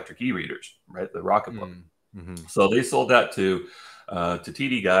electric e-readers, right? The Rocketbook. Mm-hmm. So they sold that to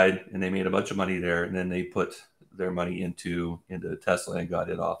TD Guide, and they made a bunch of money there. And then they put their money into Tesla and got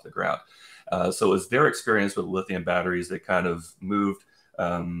it off the ground. So it was their experience with lithium batteries that kind of moved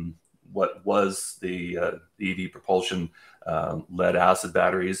what was the EV propulsion lead acid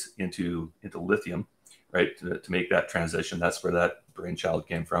batteries into lithium, right? To make that transition. That's where that brainchild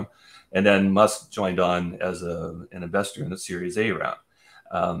came from. And then Musk joined on as an investor in the Series A round.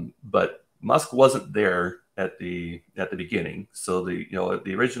 But Musk wasn't there at the beginning. So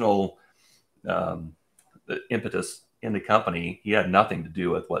the original the impetus in the company, he had nothing to do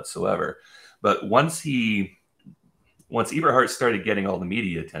with whatsoever. But once Eberhard started getting all the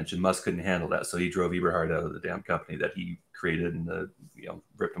media attention, Musk couldn't handle that. So he drove Eberhard out of the damn company that he created and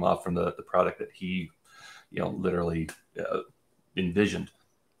ripped him off from the product that he literally envisioned.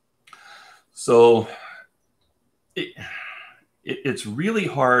 So it's really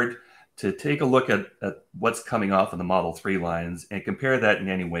hard to take a look at what's coming off of the Model 3 lines and compare that in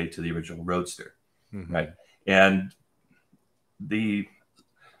any way to the original Roadster, right? And the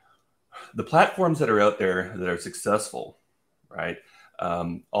platforms that are out there that are successful, right,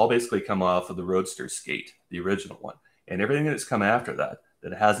 all basically come off of the Roadster skate, the original one, and everything that's come after that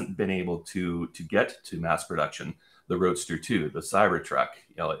hasn't been able to get to mass production. The Roadster 2, the Cybertruck,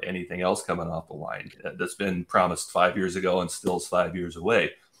 anything else coming off the line that's been promised 5 years ago and still is 5 years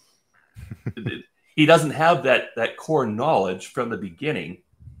away. He doesn't have that core knowledge from the beginning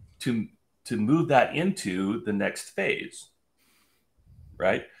to move that into the next phase,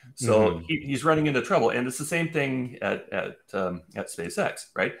 right? So he's running into trouble, and it's the same thing at SpaceX,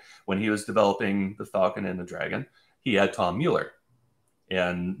 right? When he was developing the Falcon and the Dragon, he had Tom Mueller,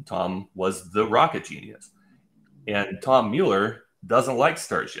 and Tom was the rocket genius, and Tom Mueller doesn't like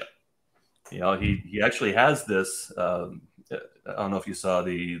Starship. He actually has this. I don't know if you saw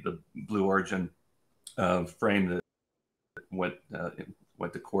the Blue Origin frame that went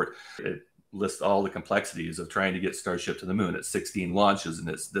to court. It lists all the complexities of trying to get Starship to the moon. It's 16 launches, and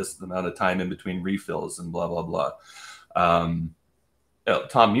it's this amount of time in between refills, and blah blah blah. Tom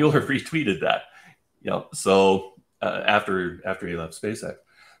Mueller retweeted that. So after he left SpaceX,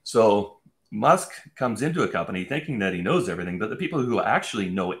 so Musk comes into a company thinking that he knows everything, but the people who actually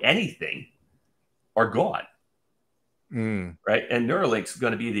know anything are gone. Right. And Neuralink's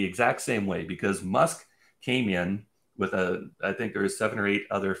going to be the exact same way, because Musk came in with I think there's 7 or 8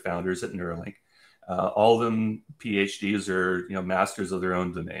 other founders at Neuralink. All of them PhDs or, masters of their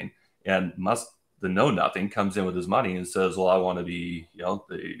own domain. And Musk, the know-nothing, comes in with his money and says, well, I want to be,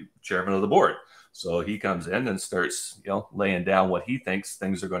 the chairman of the board. So he comes in and starts, laying down what he thinks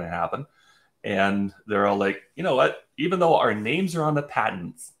things are going to happen. And they're all like, you know what, even though our names are on the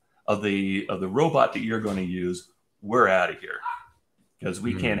patents of the robot that you're going to use, we're out of here because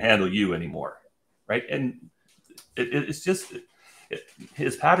we can't handle you anymore, right? And it's just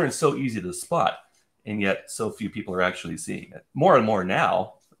his pattern is so easy to spot, and yet so few people are actually seeing it. More and more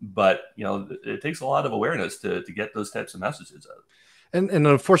now, but it takes a lot of awareness to get those types of messages out. And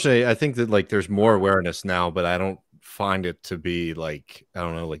unfortunately, I think that there's more awareness now, but I don't find it to be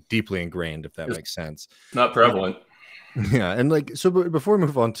deeply ingrained, if that makes sense. Not prevalent. Yeah, and so before we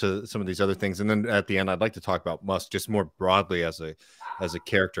move on to some of these other things, and then at the end, I'd like to talk about Musk just more broadly as a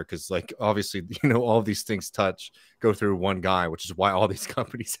character, because obviously all of these things go through one guy, which is why all these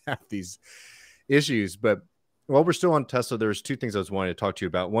companies have these issues. But while we're still on Tesla, there's 2 things I was wanting to talk to you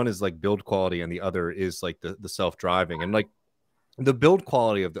about. One is build quality, and the other is the self-driving, and the build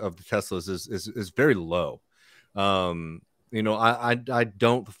quality of the Teslas is very low. I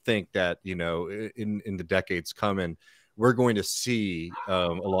don't think that in the decades coming, we're going to see a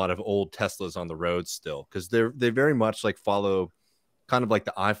lot of old Teslas on the road still, because they very much follow kind of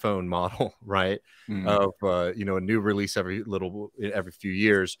the iPhone model, right? Of a new release every few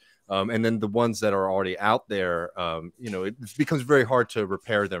years, and then the ones that are already out there, it becomes very hard to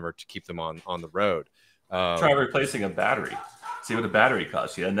repair them or to keep them on the road. Try replacing a battery. See what a battery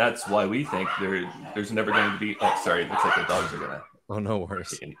costs you, and that's why we think there's never going to be. Oh, sorry, it looks like the dogs are gonna. Oh, no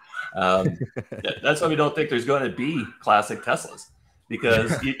worries. That's why we don't think there's going to be classic Teslas,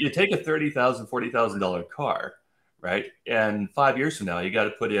 because you take a $30,000, $40,000 car, right? And 5 years from now, you got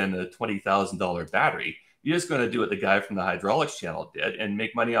to put in a $20,000 battery. You're just going to do what the guy from the hydraulics channel did and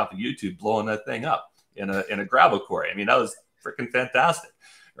make money off of YouTube blowing that thing up in a gravel quarry. I mean, that was freaking fantastic,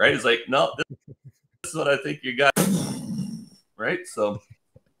 right? It's like, no, this is what I think you got, right? So.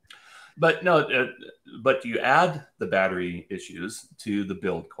 But no, but you add the battery issues to the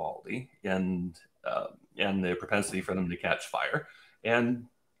build quality and the propensity for them to catch fire. And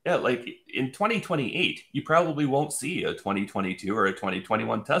yeah, in 2028, you probably won't see a 2022 or a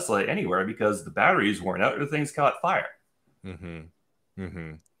 2021 Tesla anywhere, because the battery's worn out or things caught fire.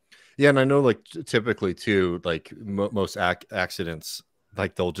 Yeah, and I know typically too, most accidents,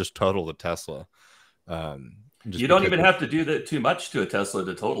 they'll just total the Tesla. You don't even have to do that too much to a Tesla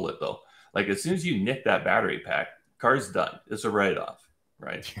to total it, though. As soon as you nick that battery pack, car's done. It's a write-off,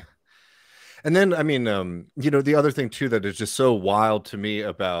 right? And then, I mean, the other thing too that is just so wild to me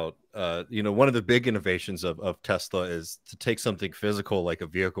about, one of the big innovations of Tesla is to take something physical like a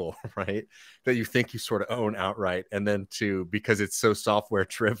vehicle, right, that you think you sort of own outright, and then because it's so software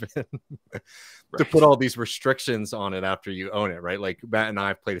driven, to put all these restrictions on it after you own it, right? Like Matt and I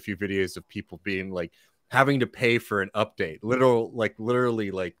have played a few videos of people being like having to pay for an update,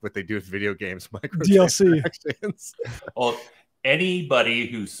 literally like what they do with video games, microtransactions. Well, anybody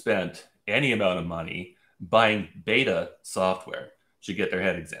who spent any amount of money buying beta software should get their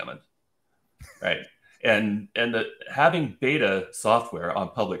head examined, right? And having beta software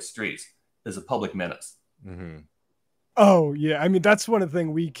on public streets is a public menace. Oh yeah, I mean that's one of the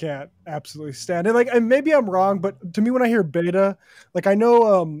things we can't absolutely stand. And maybe I'm wrong, but to me when I hear beta, like I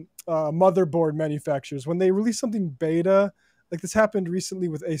know motherboard manufacturers, when they release something beta, like this happened recently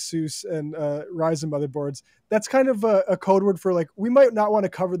with Asus and Ryzen motherboards, that's kind of a code word for like, we might not want to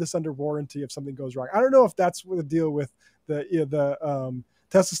cover this under warranty if something goes wrong. I don't know if that's the deal with the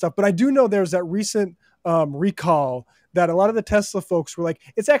Tesla stuff, but I do know there's that recent recall that a lot of the Tesla folks were like,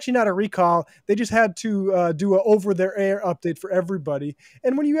 it's actually not a recall. They just had to do a over-the-air update for everybody.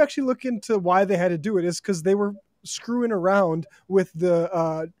 And when you actually look into why they had to do it, is because they were screwing around with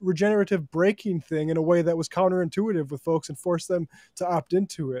the regenerative braking thing in a way that was counterintuitive with folks and forced them to opt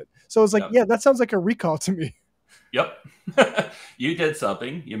into it. So it's like, yeah, that sounds like a recall to me. Yep. You did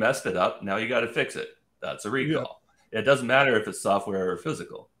something, you messed it up, now you got to fix it. That's a recall. It doesn't matter if it's software or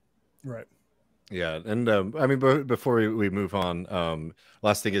physical. Right. Yeah, and I mean, before we move on,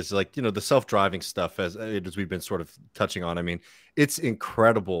 last thing is like, the self-driving stuff, as we've been sort of touching on. I mean, it's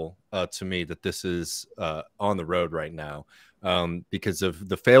incredible to me that this is on the road right now because of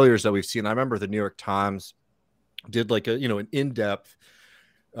the failures that we've seen. I remember the New York Times did like an in-depth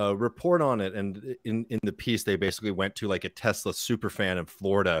report on it, and in the piece they basically went to like a Tesla super fan in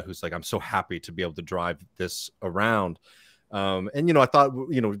Florida who's like, I'm so happy to be able to drive this around. And I thought,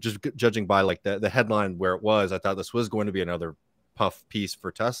 just judging by like the headline where it was, I thought this was going to be another puff piece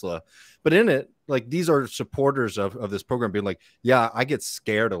for Tesla. But in it, like, these are supporters of this program being like, yeah, I get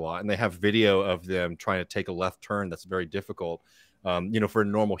scared a lot. And they have video of them trying to take a left turn that's very difficult, for a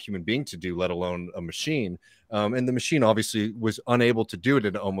normal human being to do, let alone a machine. And the machine obviously was unable to do it.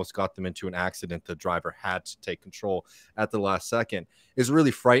 And it almost got them into an accident. The driver had to take control at the last second. It's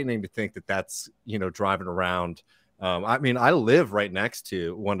really frightening to think that that's, driving around. I mean, I live right next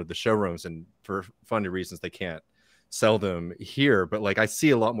to one of the showrooms, and for funny reasons, they can't sell them here. But like, I see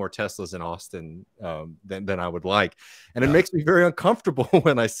a lot more Teslas in Austin than I would like, and it makes me very uncomfortable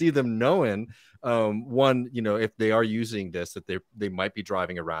when I see them, knowing one, if they are using this, that they might be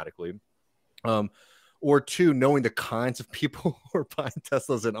driving erratically, or two, knowing the kinds of people who are buying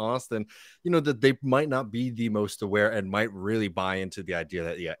Teslas in Austin, that they might not be the most aware and might really buy into the idea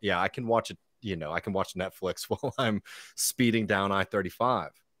that I can watch it. I can watch Netflix while I'm speeding down I-35.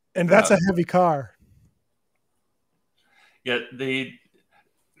 And that's a heavy car. Yeah, the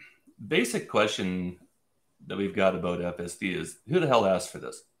basic question that we've got about FSD is, who the hell asked for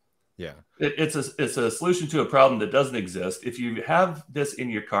this? Yeah. It's a solution to a problem that doesn't exist. If you have this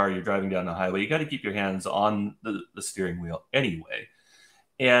in your car, you're driving down the highway, you got to keep your hands on the steering wheel anyway.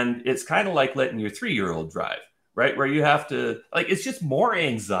 And it's kind of like letting your 3-year-old drive, right? Where you have to, like, it's just more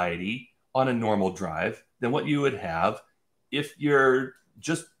anxiety on a normal drive than what you would have if you're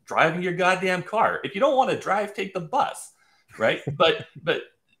just driving your goddamn car. If you don't want to drive, take the bus, right? but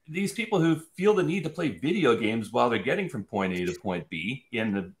these people who feel the need to play video games while they're getting from point A to point B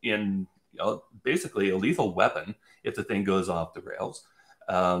in basically a lethal weapon if the thing goes off the rails.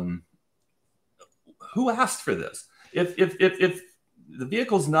 Who asked for this? If the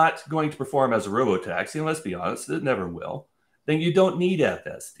vehicle's not going to perform as a robotaxi, and let's be honest, it never will, then you don't need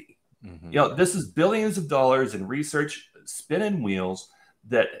FSD. This is billions of dollars in research, spinning wheels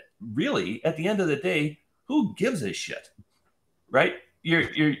that really, at the end of the day, who gives a shit, right?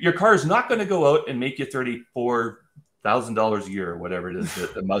 Your car is not going to go out and make you $34,000 a year or whatever it is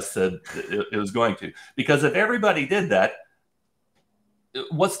that Musk said it was going to. Because if everybody did that,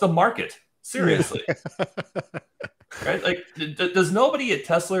 what's the market? Seriously. Right? Like, does nobody at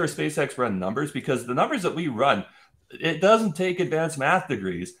Tesla or SpaceX run numbers? Because the numbers that we run, it doesn't take advanced math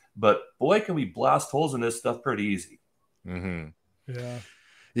degrees, but boy, can we blast holes in this stuff pretty easy.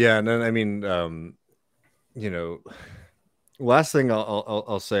 Yeah. And then, I mean, last thing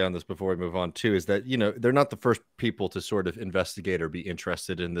I'll say on this before we move on too is that, they're not the first people to sort of investigate or be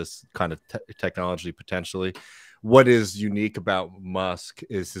interested in this kind of technology potentially. What is unique about Musk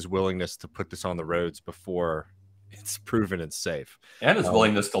is his willingness to put this on the roads before it's proven it's safe. And his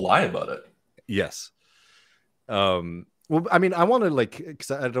willingness to lie about it. Yes. Well, I mean, I want to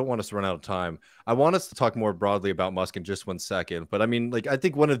because I don't want us to run out of time. I want us to talk more broadly about Musk in just 1 second. But I mean, I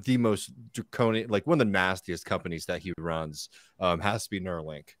think one of the most draconian, one of the nastiest companies that he runs, has to be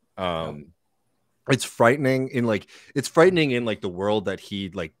Neuralink. It's frightening in the world that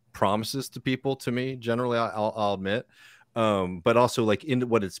he promises to people. To me, generally, I'll admit. But also in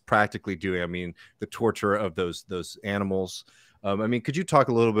what it's practically doing. I mean, the torture of those animals. I mean, could you talk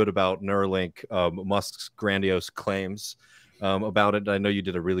a little bit about Neuralink, Musk's grandiose claims about it? I know you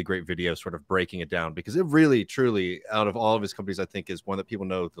did a really great video sort of breaking it down, because it really, truly, out of all of his companies, I think is one that people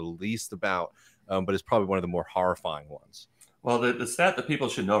know the least about, but it's probably one of the more horrifying ones. Well, the stat that people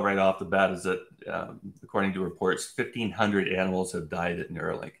should know right off the bat is that, according to reports, 1,500 animals have died at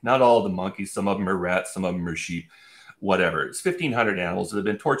Neuralink. Not all of the monkeys. Some of them are rats. Some of them are sheep. Whatever. It's 1,500 animals that have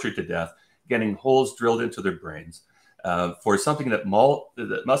been tortured to death, getting holes drilled into their brains. For something that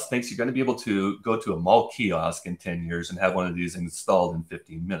Musk thinks you're going to be able to go to a mall kiosk in 10 years and have one of these installed in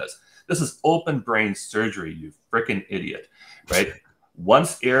 15 minutes. This is open brain surgery, you freaking idiot, right?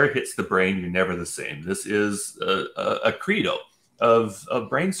 Once air hits the brain, you're never the same. This is a credo of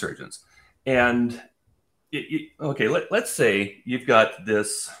brain surgeons. And okay, let's say you've got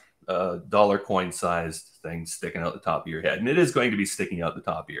this dollar coin sized thing sticking out the top of your head. And it is going to be sticking out the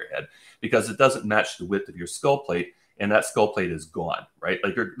top of your head because it doesn't match the width of your skull plate. And that skull plate is gone, right?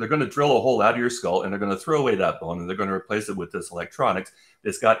 Like they're going to drill a hole out of your skull and they're going to throw away that bone and they're going to replace it with this electronics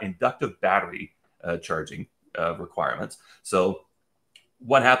that's got inductive battery charging requirements. So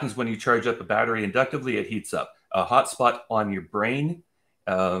what happens when you charge up a battery inductively? It heats up. A hot spot on your brain,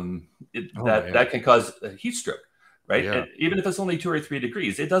 that can cause a heat stroke, right? Yeah. Even if it's only 2 or 3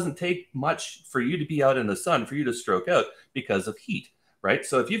 degrees, it doesn't take much for you to be out in the sun for you to stroke out because of heat, right?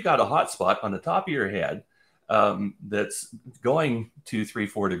 So if you've got a hot spot on the top of your head, that's going 2, 3,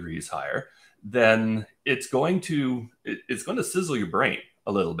 4 degrees higher, then it's going to sizzle your brain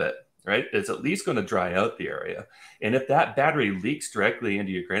a little bit, right? It's at least going to dry out the area. And if that battery leaks directly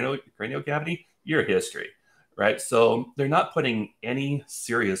into your cranial cavity, you're history, right? So they're not putting any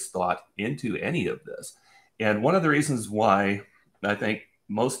serious thought into any of this. And one of the reasons why I think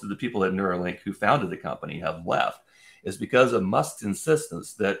most of the people at Neuralink who founded the company have left is because of Musk's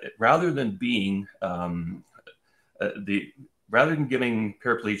insistence that rather than being rather than giving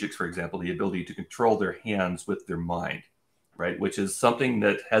paraplegics, for example, the ability to control their hands with their mind, right, which is something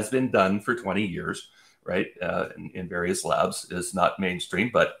that has been done for 20 years, right, in various labs, is not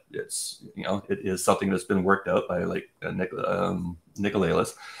mainstream, but it's, it is something that's been worked out by Miguel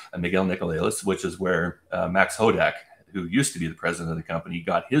Nicolelis, which is where Max Hodak, who used to be the president of the company,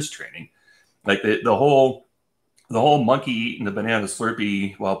 got his training. Like the whole monkey eating the banana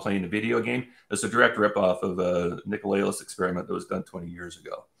Slurpee while playing the video game is a direct ripoff of a Nicolelis experiment that was done 20 years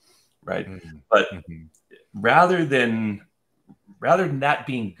ago, right? Mm-hmm. But rather than that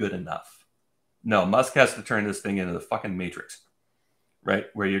being good enough, no, Musk has to turn this thing into the fucking Matrix, right?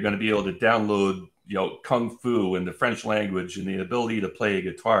 Where you're going to be able to download, kung fu and the French language and the ability to play a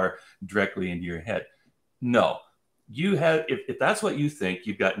guitar directly into your head. No. You have, if that's what you think,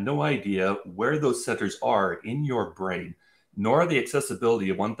 you've got no idea where those centers are in your brain, nor the accessibility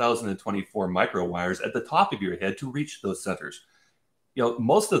of 1024 microwires at the top of your head to reach those centers.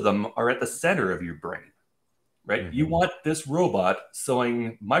 Most of them are at the center of your brain, right? Mm-hmm. You want this robot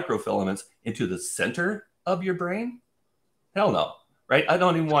sewing microfilaments into the center of your brain? Hell no, right? I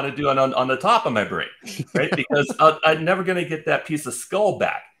don't even want to do it on the top of my brain, right? Because I'm never going to get that piece of skull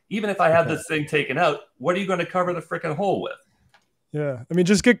back. Even if I have this thing taken out, what are you going to cover the freaking hole with? Yeah, I mean,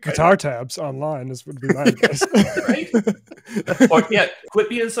 just get guitar tabs online. This would be my advice. Right? Or quit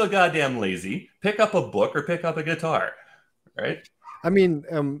being so goddamn lazy. Pick up a book or pick up a guitar, right? I mean,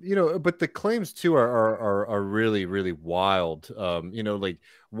 but the claims too are really, really wild.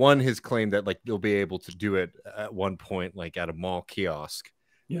 One, his claim that they'll be able to do it at one point, at a mall kiosk.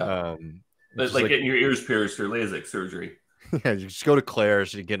 Yeah, but getting your ears pierced or LASIK surgery. Yeah, you just go to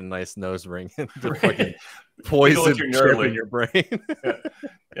Claire's, you get a nice nose ring, and the fucking poison chip in your brain.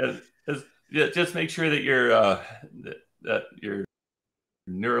 Just make sure that your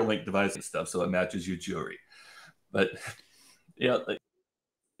Neuralink device and stuff, so it matches your jewelry. But there's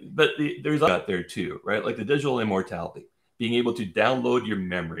out there too, right? Like the digital immortality, being able to download your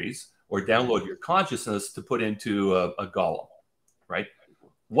memories or download your consciousness to put into a golem, right?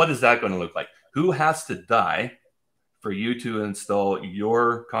 What is that going to look like? Who has to die for you to install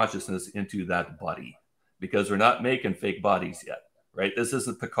your consciousness into that body? Because we're not making fake bodies yet, right? This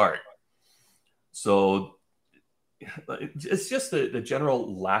isn't Picard. So it's just the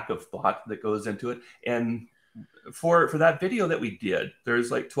general lack of thought that goes into it. And for that video that we did,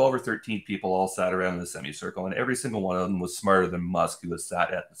 there's like 12 or 13 people all sat around in the semicircle, and every single one of them was smarter than Musk, who was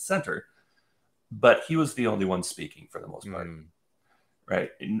sat at the center. But he was the only one speaking for the most part. Right.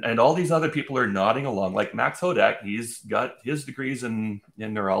 And all these other people are nodding along, like Max Hodak. He's got his degrees in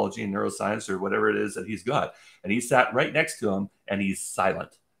neurology and neuroscience, or whatever it is that he's got. And he sat right next to him, and he's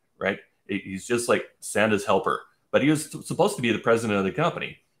silent. Right. He's just like Santa's helper. But he was supposed to be the president of the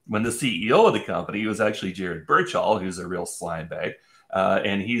company. When the CEO of the company was actually Jared Birchall, who's a real slime bag,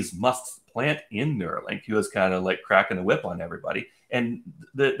 and he's Musk's plant in Neuralink. He was kind of like cracking the whip on everybody. And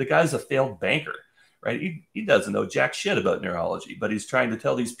the guy's a failed banker, right? He doesn't know jack shit about neurology, but he's trying to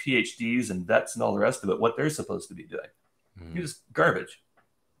tell these PhDs and vets and all the rest of it what they're supposed to be doing. He's garbage.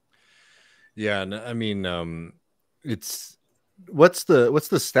 Yeah, and I mean, it's what's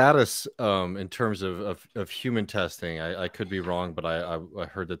the status in terms of human testing? I could be wrong, but I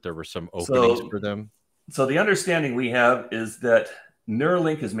heard that there were some openings for them. So the understanding we have is that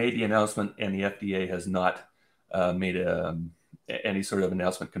Neuralink has made the announcement, and the FDA has not made any sort of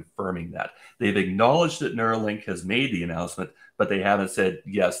announcement confirming that. They've acknowledged that Neuralink has made the announcement, but they haven't said,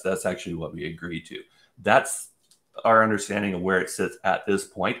 yes, that's actually what we agreed to. That's our understanding of where it sits at this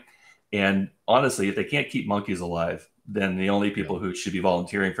point. And honestly, if they can't keep monkeys alive, then the only people who should be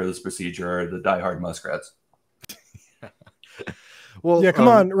volunteering for this procedure are the diehard muskrats. Well, yeah, come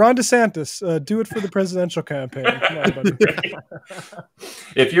on, Ron DeSantis, do it for the presidential campaign. Come on, buddy.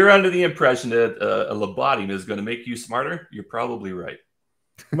 If you're under the impression that a lobotomy is going to make you smarter, you're probably right.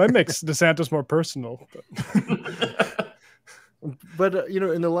 It might make DeSantis more personal. But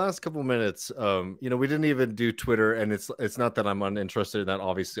in the last couple of minutes, we didn't even do Twitter, and it's not that I'm uninterested in that.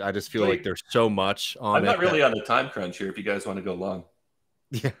 Obviously, I just feel like there's so much on. I'm not really on a time crunch here. If you guys want to go long,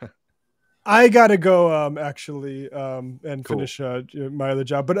 yeah. I gotta go actually and finish my other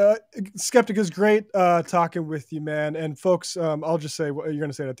job. But Skeptic is great talking with you, man. And folks, I'll just say what you're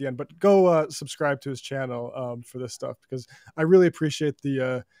gonna say at the end, but go subscribe to his channel for this stuff, because I really appreciate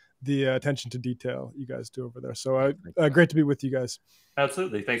the attention to detail you guys do over there. So great to be with you guys.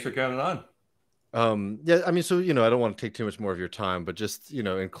 Absolutely, thanks for coming on. Yeah, I mean, so I don't want to take too much more of your time, but just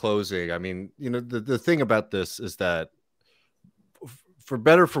in closing, I mean, the thing about this is that, for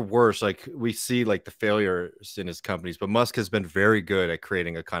better or for worse, like we see like the failures in his companies, but Musk has been very good at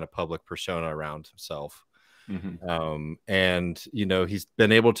creating a kind of public persona around himself. And he's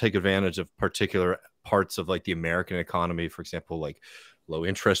been able to take advantage of particular parts of like the American economy, for example, like low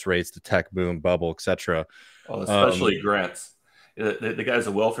interest rates, the tech boom, bubble, etc. Well, especially grants. The guy's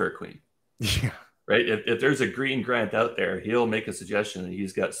a welfare queen. Yeah. Right. If there's a green grant out there, he'll make a suggestion and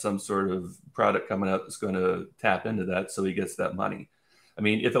he's got some sort of product coming out that's going to tap into that, so he gets that money. I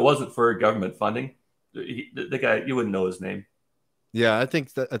mean, if it wasn't for government funding, the guy, you wouldn't know his name. Yeah, I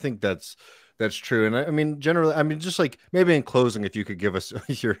think that's true. And I mean, generally, I mean, just like maybe in closing, if you could give us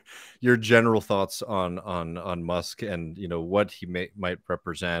your general thoughts on Musk and what he might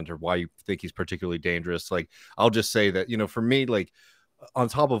represent, or why you think he's particularly dangerous. Like, I'll just say that for me, like, on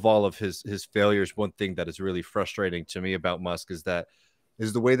top of all of his failures, one thing that is really frustrating to me about Musk is the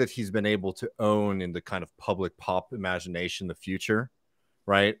way that he's been able to own in the kind of public pop imagination the future.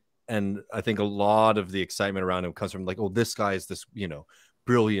 Right. And I think a lot of the excitement around him comes from like, oh, this guy is this,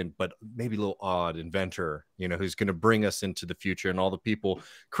 brilliant, but maybe a little odd inventor, who's going to bring us into the future. And all the people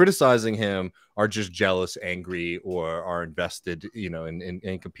criticizing him are just jealous, angry, or are invested,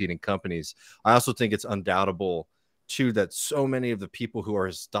 in competing companies. I also think it's undoubtable, too, that so many of the people who are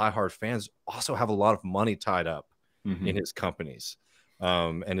his diehard fans also have a lot of money tied up in his companies.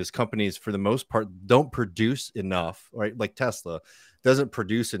 And his companies, for the most part, don't produce enough, right? Like Tesla doesn't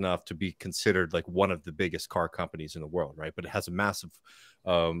produce enough to be considered like one of the biggest car companies in the world, right? But it has a massive,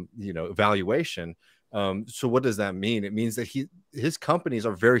 valuation. So what does that mean? It means that his companies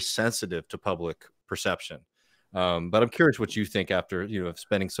are very sensitive to public perception. But I'm curious what you think after,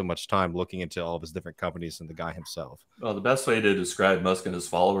 spending so much time looking into all of his different companies and the guy himself. Well, the best way to describe Musk and his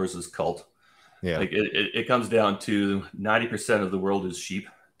followers is cult. Yeah, like it comes down to 90% of the world is sheep,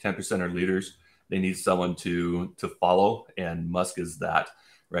 10% are leaders. They need someone to follow, and Musk is that,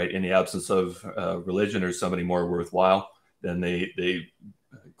 right? In the absence of religion or somebody more worthwhile, then they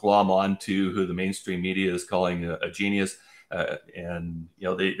glom on to who the mainstream media is calling a genius, and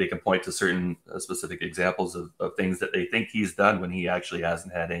they can point to certain specific examples of things that they think he's done when he actually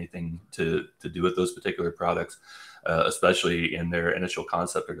hasn't had anything to do with those particular products, especially in their initial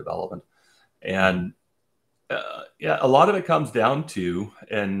concept or development. And a lot of it comes down to,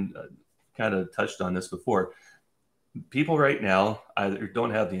 and kind of touched on this before, people right now either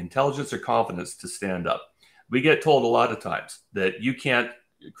don't have the intelligence or confidence to stand up. We get told a lot of times that you can't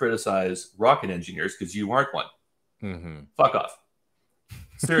criticize rocket engineers because you aren't one. Mm-hmm. Fuck off.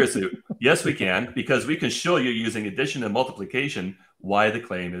 Seriously, yes, we can, because we can show you using addition and multiplication why the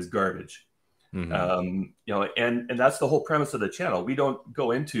claim is garbage. Mm-hmm. You know, and that's the whole premise of the channel. We don't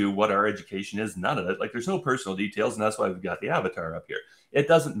go into what our education is, none of it. Like, there's no personal details, and that's why we've got the avatar up here. It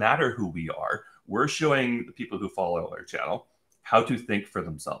doesn't matter who we are. We're showing the people who follow our channel how to think for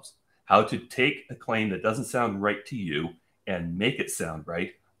themselves, how to take a claim that doesn't sound right to you and make it sound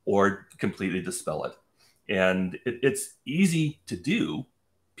right, or completely dispel it. And it's easy to do.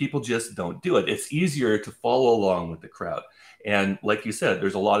 People just don't do it. It's easier to follow along with the crowd. And like you said,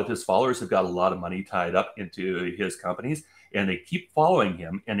 there's a lot of his followers have got a lot of money tied up into his companies, and they keep following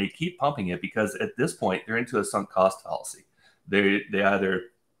him and they keep pumping it because at this point they're into a sunk cost fallacy. They either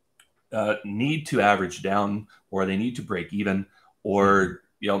need to average down, or they need to break even, or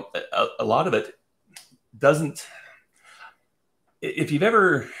a lot of it doesn't. If you've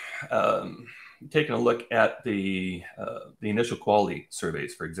ever taken a look at the initial quality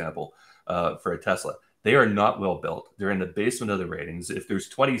surveys, for example, for a Tesla, they are not well built. They're in the basement of the ratings. If there's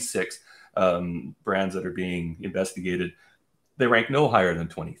 26 brands that are being investigated, they rank no higher than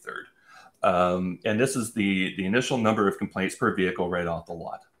 23rd. And this is the initial number of complaints per vehicle right off the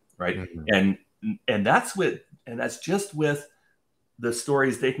lot, right? Mm-hmm. And that's just with the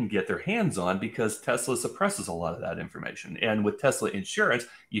stories they can get their hands on, because Tesla suppresses a lot of that information. And with Tesla insurance,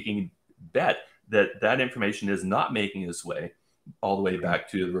 you can bet that information is not making its way all the way back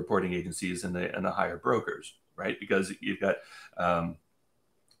to the reporting agencies and the higher brokers, right? Because you've got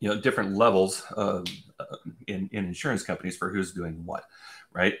different levels in insurance companies for who's doing what,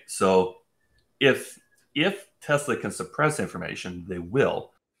 right? So if Tesla can suppress information, they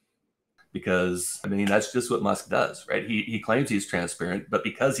will, because I mean that's just what Musk does, right? He claims he's transparent, but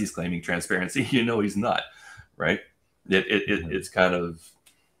because he's claiming transparency, he's not, right? It's kind of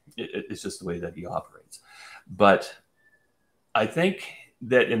it's just the way that he operates. But I think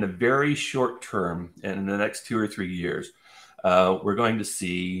that in the very short term, and in the next 2 or 3 years, we're going to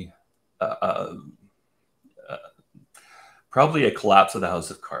see probably a collapse of the house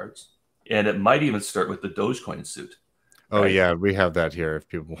of cards. And it might even start with the Dogecoin suit. Oh, right? Yeah, we have that here if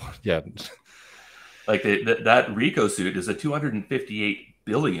people want. Yeah. Like that RICO suit is a $258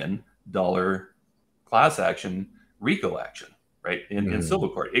 billion class action RICO action, right? In civil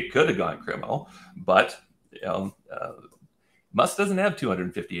court. It could have gone criminal, but Musk doesn't have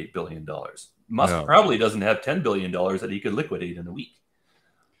 $258 billion. Musk probably doesn't have $10 billion that he could liquidate in a week,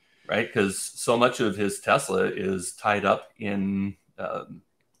 right? Because so much of his Tesla is tied up in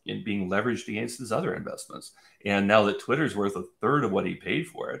being leveraged against his other investments. And now that Twitter's worth a third of what he paid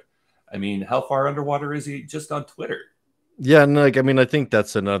for it, I mean, how far underwater is he just on Twitter? Yeah, and I think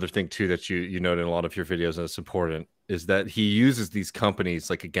that's another thing too that you note in a lot of your videos, and it's important, is that he uses these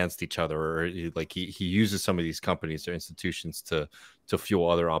companies like against each other, or he uses some of these companies or institutions to fuel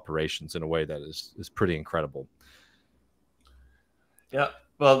other operations in a way that is pretty incredible. Yeah,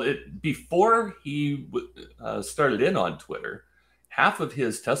 well, before he started in on Twitter, half of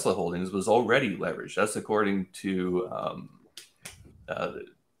his Tesla holdings was already leveraged. That's according to the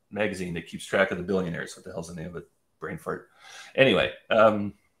magazine that keeps track of the billionaires. What the hell's the name of it? Brain fart. Anyway,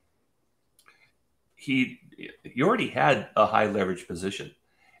 he already had a high leverage position,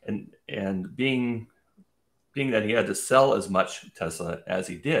 and being that he had to sell as much Tesla as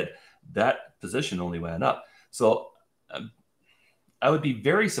he did, that position only went up. So I would be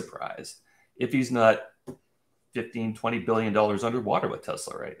very surprised if he's not $15-20 billion underwater with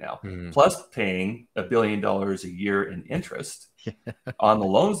Tesla right now, plus paying $1 billion a year in interest on the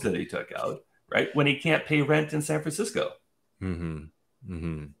loans that he took out, right? When he can't pay rent in San Francisco.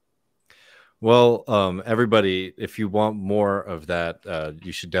 Well, everybody, if you want more of that,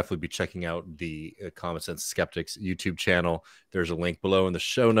 you should definitely be checking out the Common Sense Skeptics YouTube channel. There's a link below in the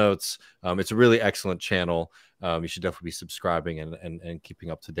show notes. It's a really excellent channel. You should definitely be subscribing and keeping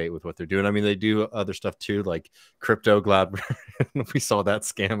up to date with what they're doing. I mean, they do other stuff too, like crypto. Glad we saw that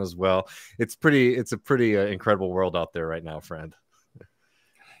scam as well. It's a pretty incredible world out there right now, friend.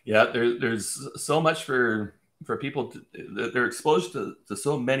 Yeah, there's so much for people. They're exposed to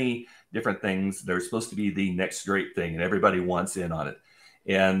so many different things. They're supposed to be the next great thing, and everybody wants in on it.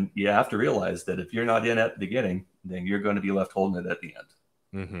 And you have to realize that if you're not in at the beginning, then you're going to be left holding it at the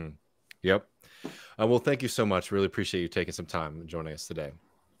end. Yep. Well, thank you so much. Really appreciate you taking some time and joining us today.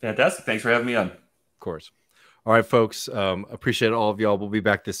 Fantastic. Thanks for having me on. Of course. All right, folks. Appreciate all of y'all. We'll be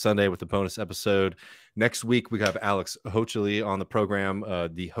back this Sunday with a bonus episode. Next week, we have Alex Hochuli on the program,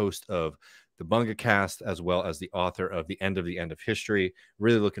 the host of Debunking Cast, as well as the author of The End of History.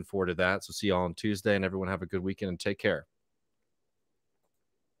 Really looking forward to that. So see y'all on Tuesday, and everyone have a good weekend and take care.